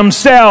allow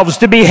themselves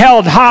to be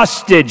held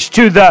hostage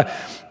to the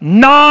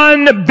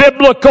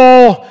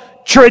non-biblical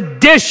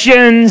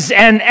traditions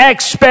and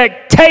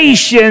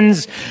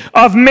expectations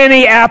of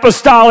many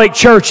apostolic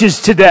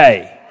churches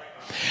today.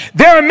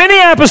 There are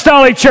many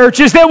apostolic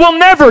churches that will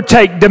never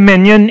take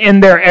dominion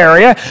in their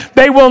area.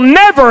 They will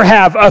never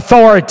have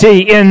authority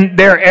in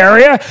their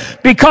area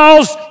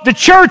because the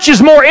church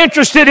is more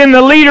interested in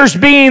the leaders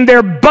being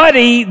their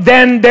buddy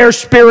than their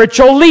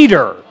spiritual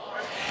leader.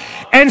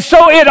 And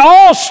so it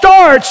all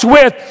starts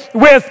with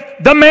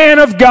the man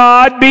of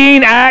God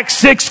being Acts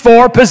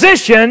 6:4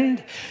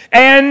 positioned,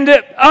 and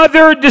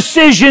other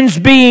decisions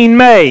being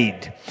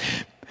made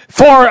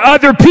for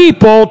other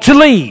people to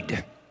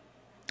lead.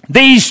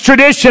 These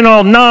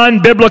traditional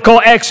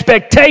non-biblical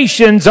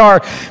expectations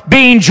are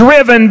being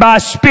driven by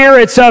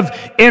spirits of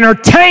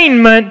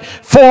entertainment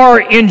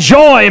for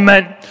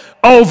enjoyment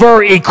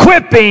over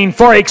equipping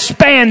for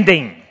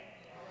expanding.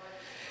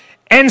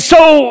 And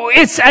so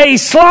it's a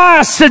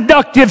sly,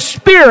 seductive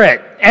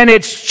spirit, and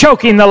it's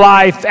choking the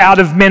life out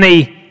of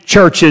many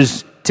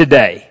churches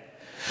today.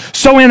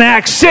 So in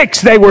Acts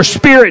 6, they were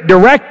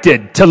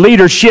Spirit-directed to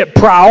leadership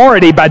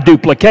priority by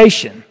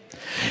duplication.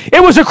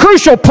 It was a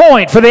crucial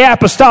point for the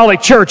apostolic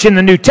church in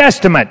the New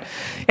Testament,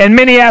 and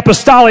many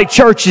apostolic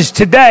churches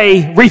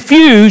today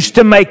refuse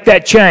to make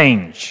that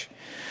change.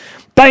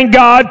 Thank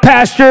God,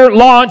 Pastor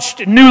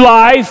launched New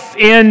Life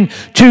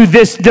into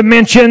this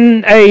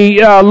dimension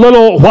a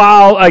little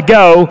while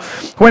ago,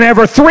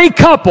 whenever 3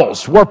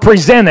 couples were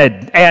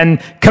presented and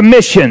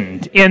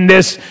commissioned in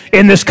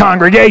this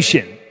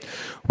congregation.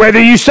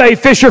 Whether you say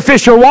Fisher,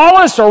 Fisher,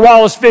 Wallace, or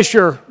Wallace,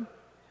 Fisher,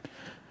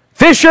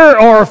 Fisher,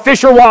 or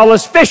Fisher,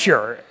 Wallace,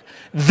 Fisher,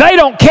 they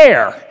don't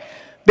care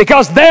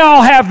because they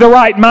all have the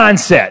right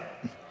mindset.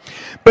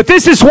 But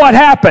this is what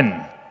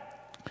happened.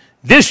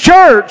 This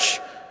church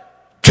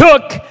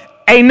took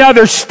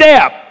another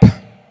step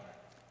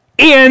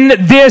in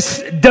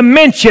this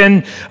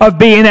dimension of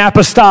being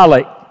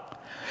apostolic.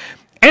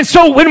 And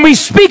so when we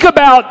speak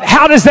about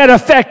how does that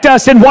affect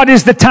us and what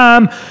is the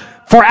time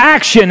for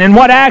action and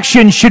what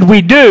action should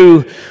we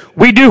do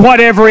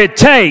whatever it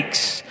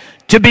takes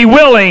to be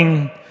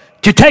willing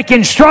to take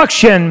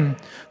instruction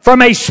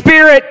from a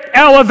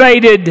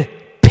spirit-elevated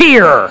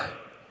peer,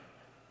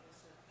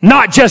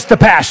 not just the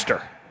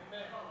pastor.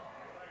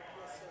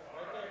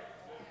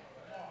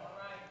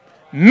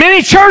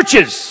 Many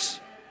churches,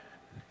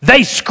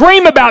 they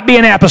scream about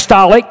being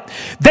apostolic.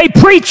 They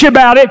preach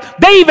about it.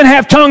 They even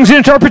have tongues and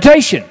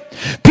interpretation.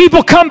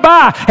 People come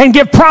by and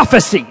give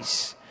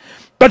prophecies.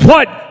 But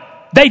what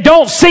they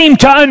don't seem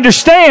to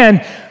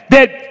understand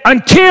that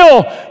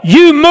until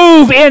you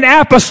move in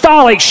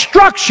apostolic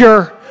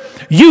structure,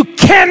 you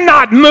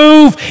cannot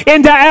move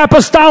into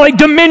apostolic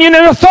dominion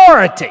and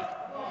authority.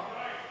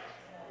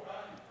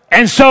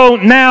 And so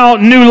now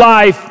New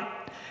Life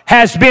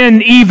has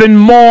been even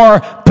more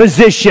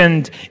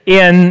positioned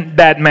in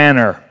that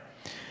manner.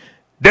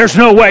 There's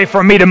no way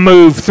for me to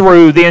move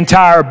through the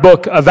entire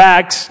book of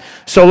Acts,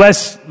 so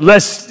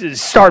let's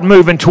start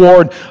moving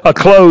toward a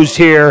close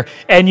here.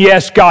 And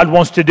yes, God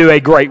wants to do a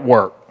great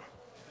work.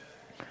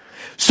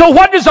 So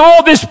what does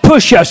all this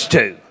push us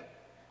to?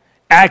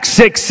 Acts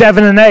 6,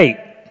 7, and 8.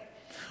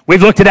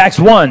 We've looked at Acts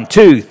 1,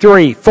 2,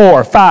 3,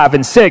 4, 5,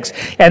 and 6.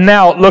 And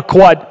now look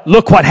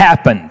what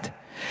happened.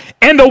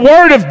 And the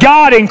word of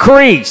God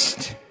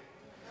increased.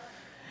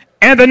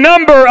 And the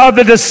number of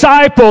the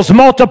disciples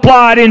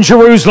multiplied in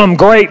Jerusalem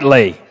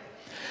greatly.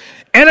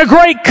 And a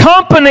great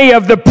company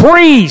of the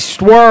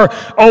priests were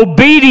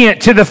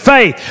obedient to the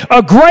faith.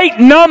 A great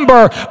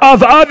number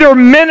of other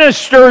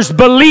ministers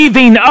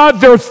believing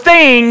other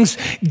things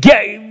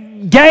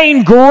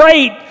gained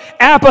great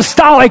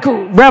apostolic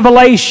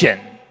revelation.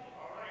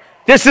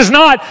 This is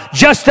not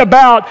just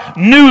about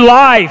New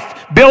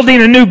Life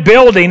building a new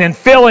building and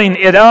filling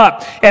it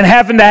up and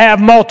having to have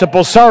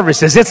multiple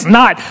services. It's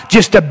not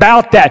just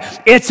about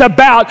that. It's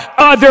about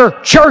other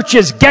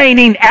churches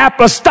gaining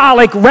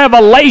apostolic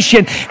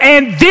revelation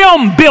and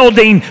them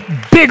building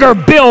bigger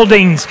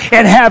buildings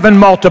and having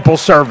multiple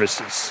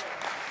services.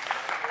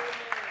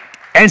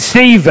 And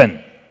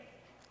Stephen,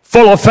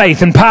 full of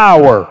faith and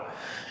power,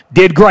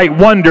 did great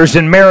wonders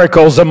and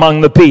miracles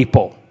among the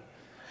people.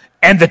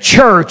 And the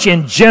church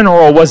in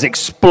general was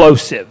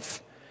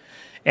explosive.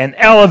 And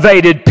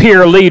elevated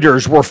peer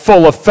leaders were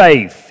full of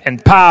faith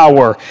and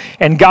power.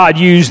 And God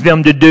used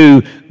them to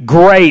do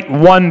great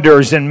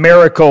wonders and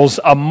miracles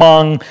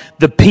among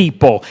the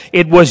people.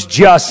 It was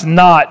just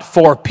not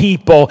for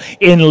people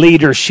in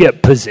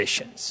leadership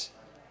positions.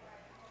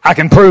 I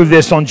can prove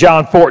this on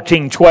John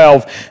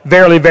 14:12.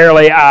 Verily,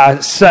 verily, I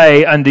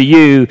say unto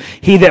you,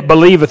 he that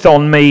believeth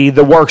on me,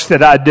 the works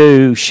that I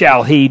do,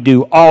 shall he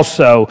do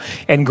also.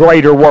 And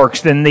greater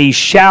works than these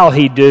shall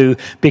he do,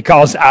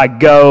 because I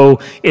go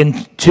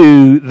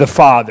into the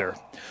Father.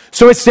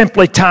 So it's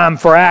simply time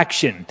for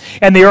action.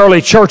 And the early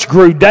church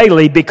grew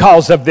daily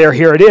because of their,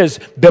 here it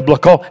is,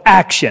 biblical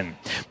action.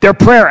 Their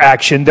prayer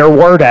action, their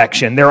word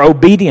action, their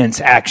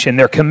obedience action,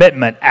 their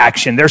commitment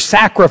action, their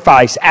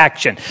sacrifice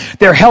action,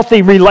 their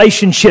healthy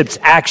relationships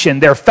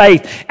action, their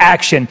faith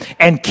action,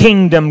 and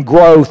kingdom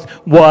growth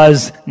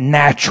was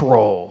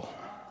natural.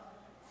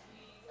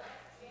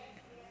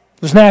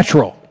 It was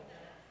natural.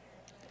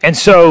 And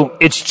so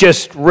it's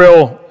just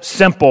real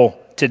simple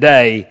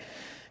today.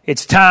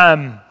 It's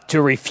time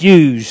to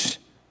refuse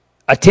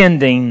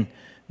attending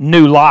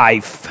New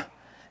Life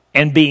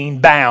and being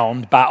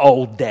bound by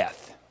old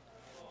death.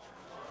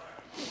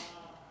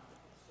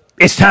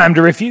 It's time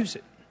to refuse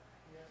it.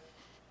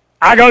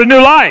 I go to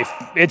New Life.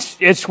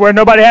 It's where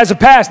nobody has a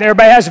past and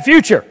everybody has a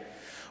future.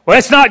 Well,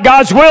 it's not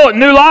God's will at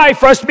New Life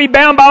for us to be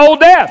bound by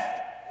old death.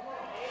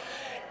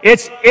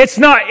 It's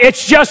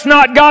just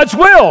not God's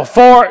will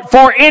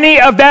for any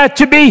of that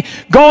to be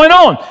going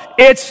on.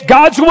 It's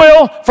God's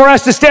will for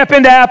us to step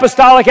into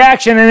apostolic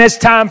action, and it's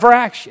time for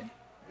action.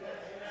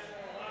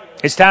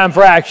 It's time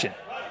for action.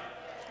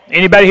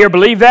 Anybody here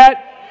believe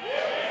that?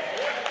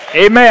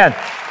 Amen.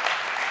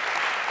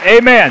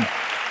 Amen.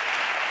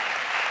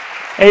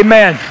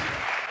 Amen.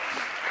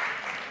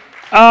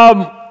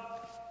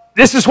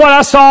 This is what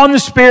I saw in the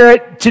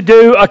Spirit to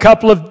do a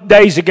couple of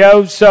days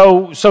ago.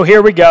 So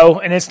here we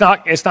go, and it's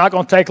not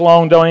going to take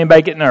long. Don't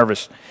anybody get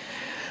nervous.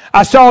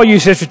 I saw you,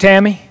 Sister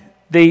Tammy,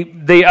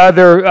 the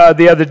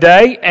other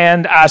day,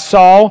 and I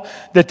saw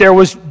that there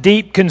was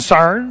deep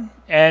concern,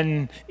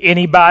 and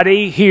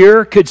anybody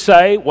here could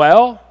say,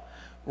 "Well,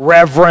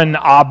 Reverend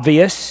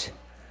Obvious.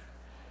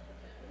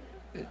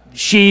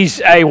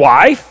 She's a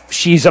wife.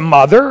 She's a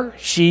mother.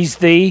 She's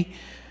the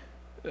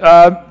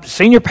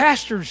senior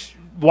pastor's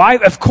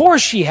wife. Of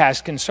course she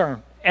has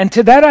concern." And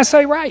to that I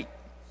say, right.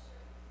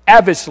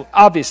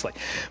 Obviously.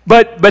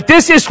 But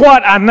this is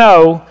what I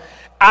know.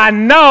 I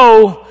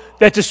know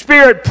that the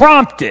Spirit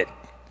prompted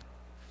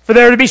for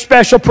there to be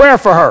special prayer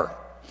for her.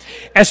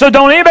 And so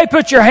don't anybody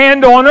put your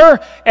hand on her,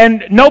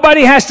 and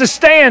nobody has to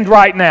stand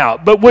right now.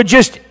 But would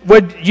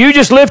you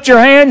just lift your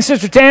hand,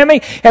 Sister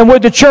Tammy, and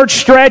would the church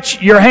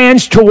stretch your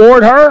hands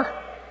toward her?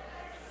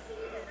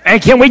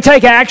 And can we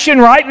take action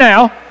right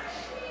now?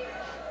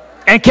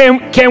 And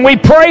can we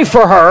pray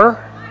for her?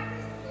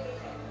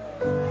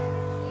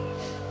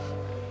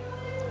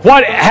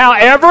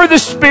 However the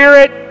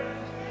Spirit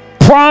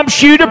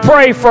prompts you to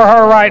pray for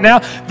her right now,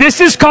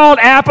 this is called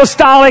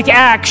apostolic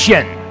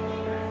action.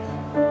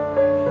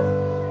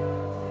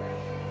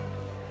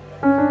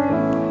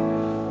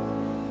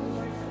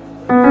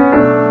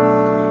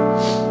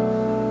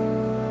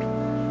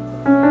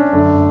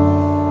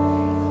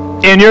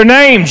 In your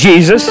name,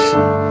 Jesus,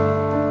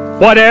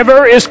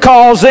 whatever is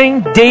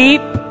causing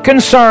deep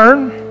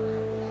concern,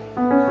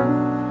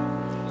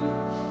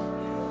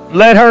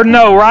 let her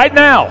know right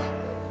now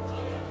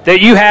that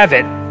you have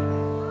it.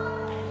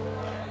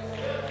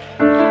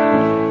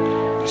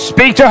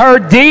 Speak to her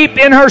deep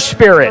in her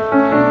spirit.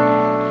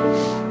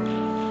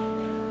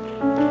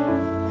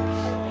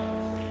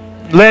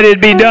 Let it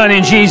be done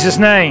in Jesus'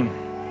 name.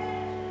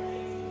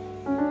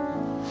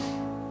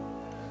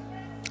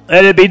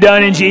 Let it be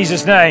done in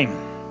Jesus' name.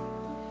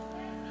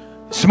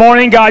 This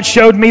morning, God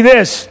showed me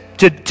this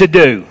to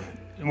do.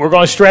 We're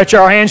going to stretch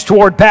our hands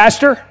toward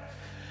Pastor.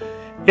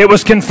 It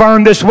was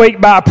confirmed this week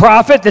by a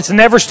prophet that's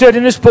never stood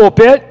in his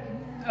pulpit,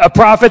 a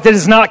prophet that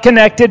is not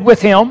connected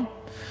with him.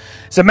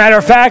 As a matter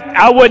of fact,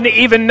 I wouldn't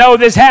even know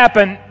this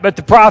happened, but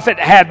the prophet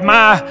had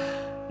my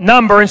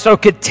number and so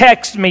could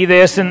text me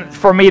this and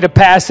for me to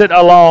pass it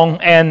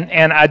along,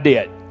 and I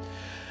did.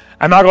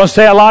 I'm not going to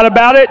say a lot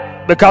about it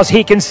because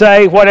he can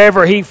say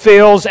whatever he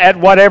feels at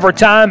whatever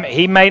time.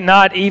 He may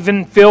not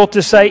even feel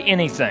to say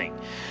anything.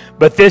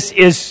 But this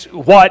is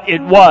what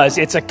it was.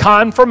 It's a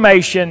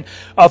confirmation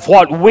of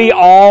what we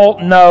all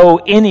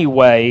know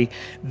anyway,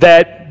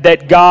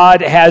 that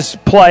God has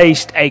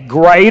placed a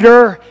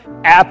greater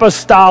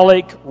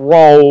apostolic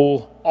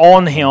role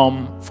on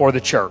him for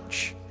the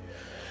church.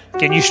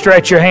 Can you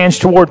stretch your hands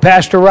toward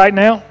Pastor right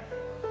now?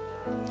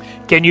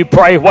 Can you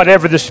pray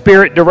whatever the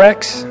Spirit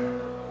directs?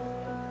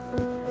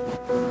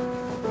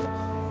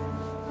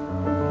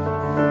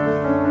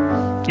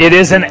 It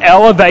is an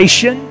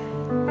elevation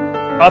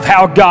of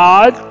how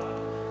God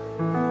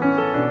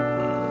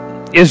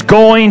is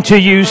going to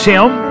use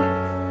him,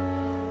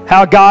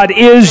 how God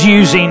is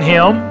using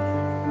him.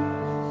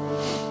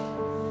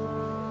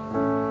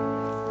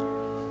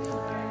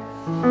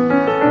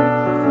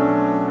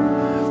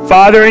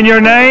 Father, in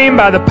your name,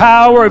 by the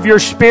power of your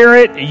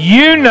Spirit,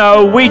 you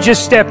know we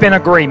just step in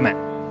agreement.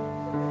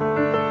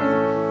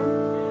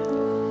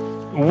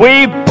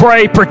 We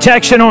pray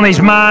protection on his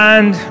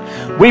mind.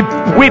 We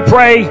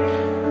pray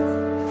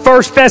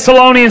 1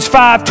 Thessalonians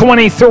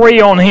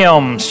 5:23 on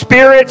him.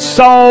 Spirit,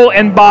 soul,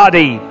 and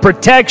body.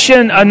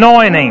 Protection,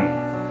 anointing.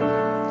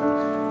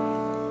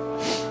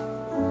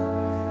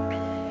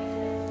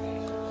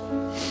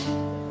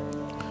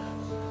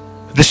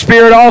 The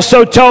Spirit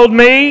also told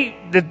me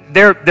that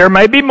there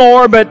may be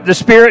more, but the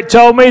Spirit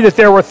told me that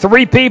there were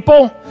 3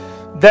 people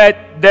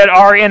that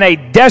are in a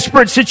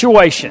desperate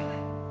situation.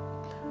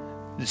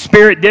 The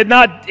Spirit did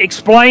not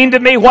explain to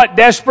me what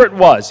desperate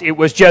was. It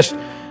was just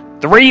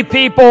 3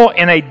 people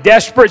in a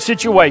desperate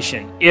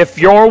situation. If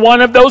you're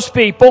one of those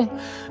people,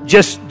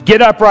 just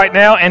get up right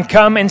now and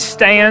come and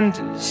stand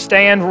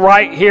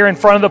right here in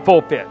front of the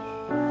pulpit.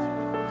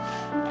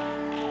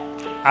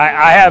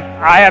 I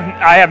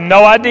have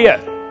no idea.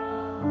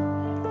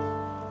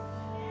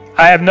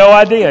 I have no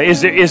idea.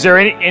 Is there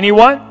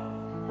anyone?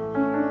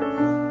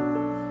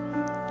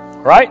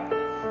 Right?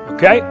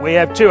 Okay, we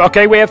have 2.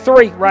 Okay, we have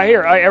 3 right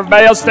here. All right,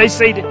 everybody else stay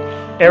seated.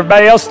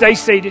 Everybody else stay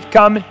seated.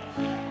 Come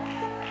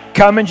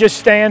and just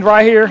stand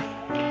right here.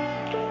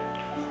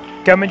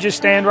 Come and just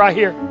stand right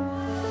here.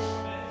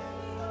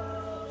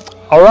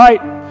 All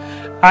right.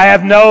 I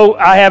have no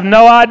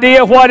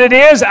idea what it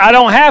is. I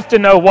don't have to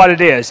know what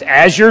it is.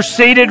 As you're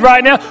seated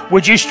right now,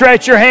 would you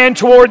stretch your hand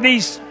toward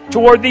these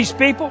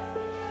people?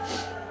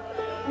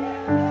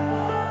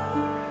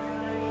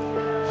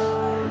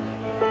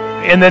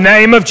 In the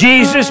name of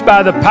Jesus,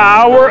 by the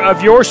power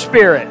of your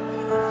Spirit.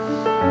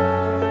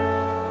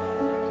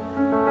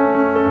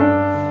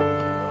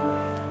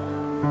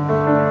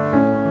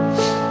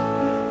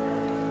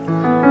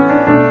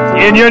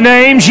 In your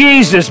name,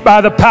 Jesus,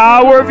 by the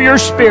power of your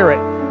Spirit.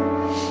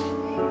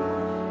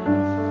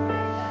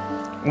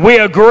 We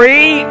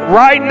agree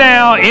right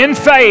now in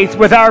faith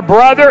with our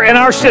brother and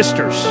our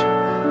sisters.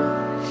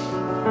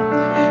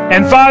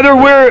 And Father,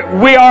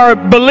 we are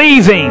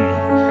believing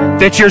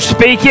that you're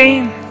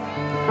speaking,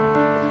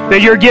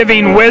 that you're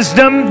giving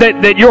wisdom,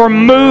 that you're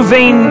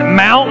moving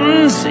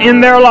mountains in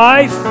their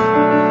life.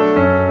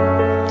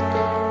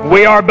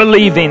 We are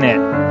believing it.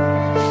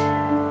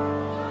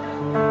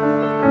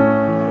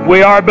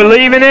 We are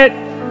believing it,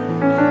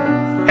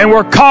 and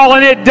we're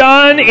calling it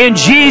done in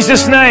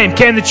Jesus' name.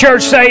 Can the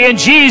church say, in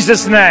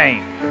Jesus'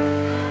 name?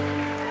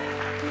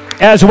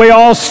 as we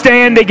all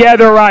stand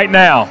together right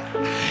now.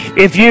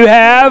 If you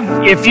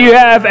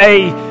have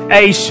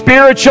a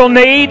spiritual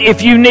need,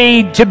 if you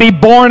need to be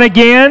born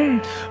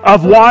again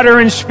of water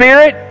and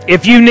spirit,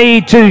 if you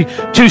need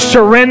to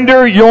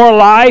surrender your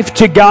life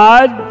to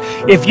God,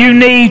 if you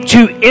need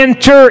to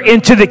enter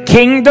into the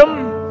kingdom,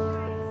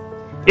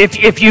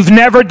 if you've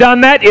never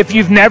done that, if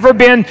you've never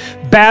been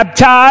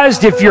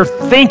baptized, if you're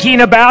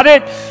thinking about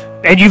it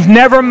and you've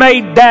never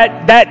made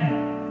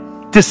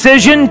that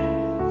decision,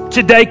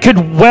 today could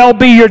well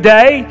be your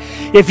day.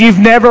 If you've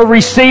never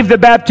received the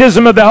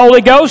baptism of the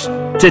Holy Ghost,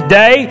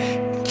 today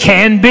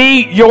can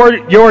be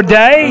your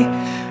day.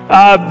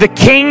 The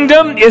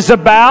kingdom is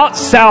about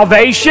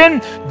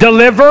salvation,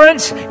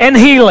 deliverance, and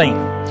healing.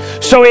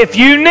 So if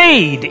you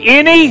need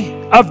any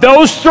of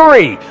those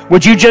three,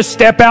 would you just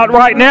step out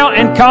right now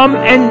and come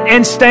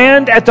and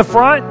stand at the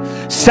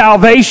front?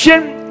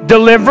 Salvation,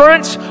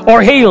 deliverance,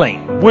 or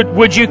healing?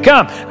 Would you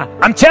come?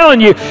 I'm telling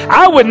you,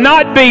 I would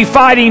not be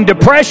fighting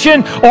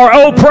depression or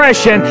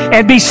oppression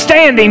and be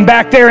standing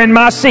back there in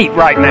my seat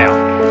right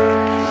now.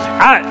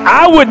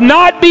 I would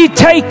not be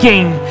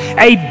taking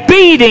a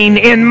beating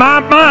in my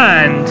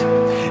mind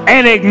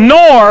and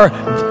ignore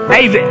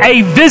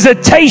a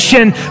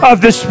visitation of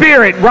the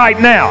Spirit right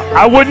now.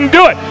 I wouldn't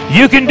do it.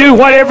 You can do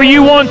whatever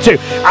you want to.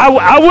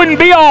 I wouldn't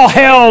be all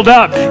held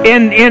up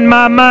in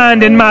my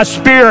mind and my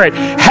spirit,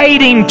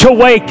 hating to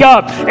wake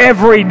up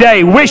every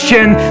day,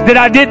 wishing that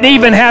I didn't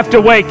even have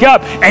to wake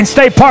up and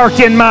stay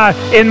parked in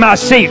my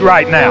seat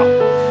right now.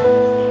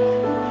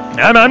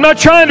 I'm not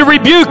trying to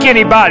rebuke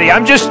anybody.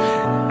 I'm just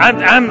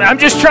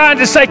trying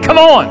to say, come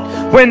on.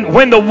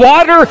 When the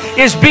water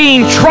is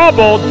being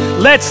troubled,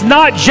 let's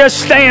not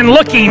just stand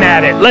looking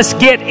at it. Let's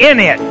get in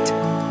it.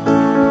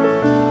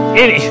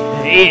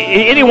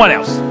 Anyone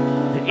else?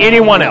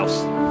 Anyone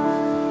else?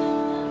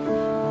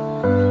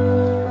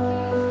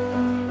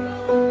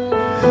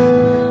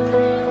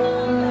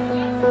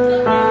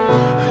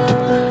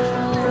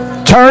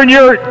 Turn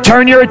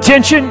your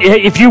attention.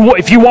 If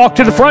you walk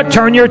to the front,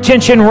 turn your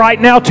attention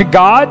right now to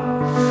God.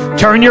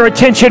 Turn your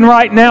attention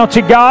right now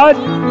to God.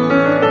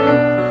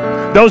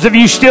 Those of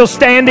you still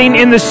standing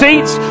in the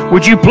seats,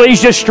 would you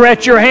please just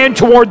stretch your hand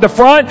toward the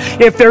front?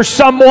 If there's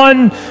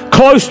someone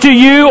close to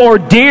you or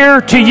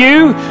dear to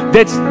you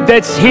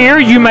that's here,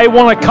 you may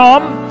want to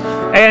come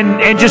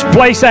and just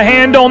place a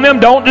hand on them.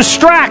 Don't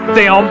distract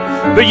them,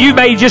 but you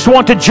may just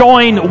want to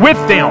join with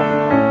them.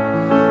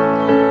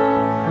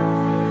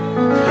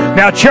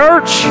 Now,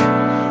 church,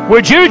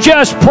 would you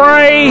just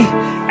pray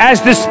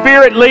as the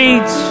Spirit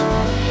leads?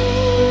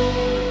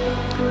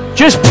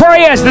 Just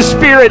pray as the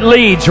Spirit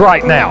leads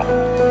right now.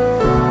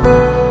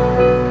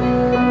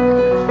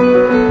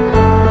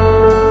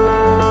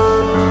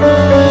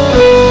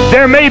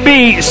 There may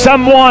be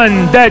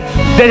someone that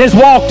has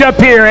walked up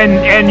here and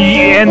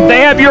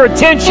they have your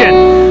attention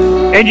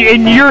and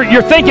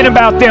you're thinking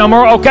about them,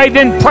 or okay,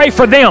 then pray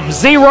for them.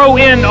 Zero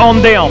in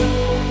on them.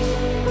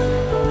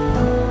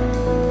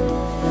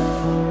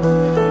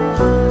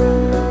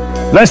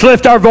 Let's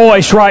lift our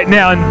voice right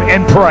now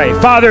and pray.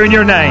 Father, in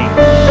your name,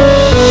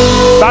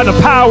 by the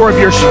power of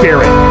your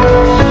Spirit,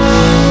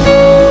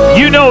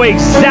 you know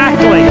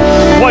exactly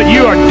what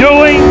you are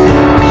doing.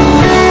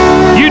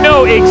 You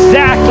know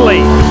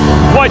exactly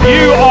what you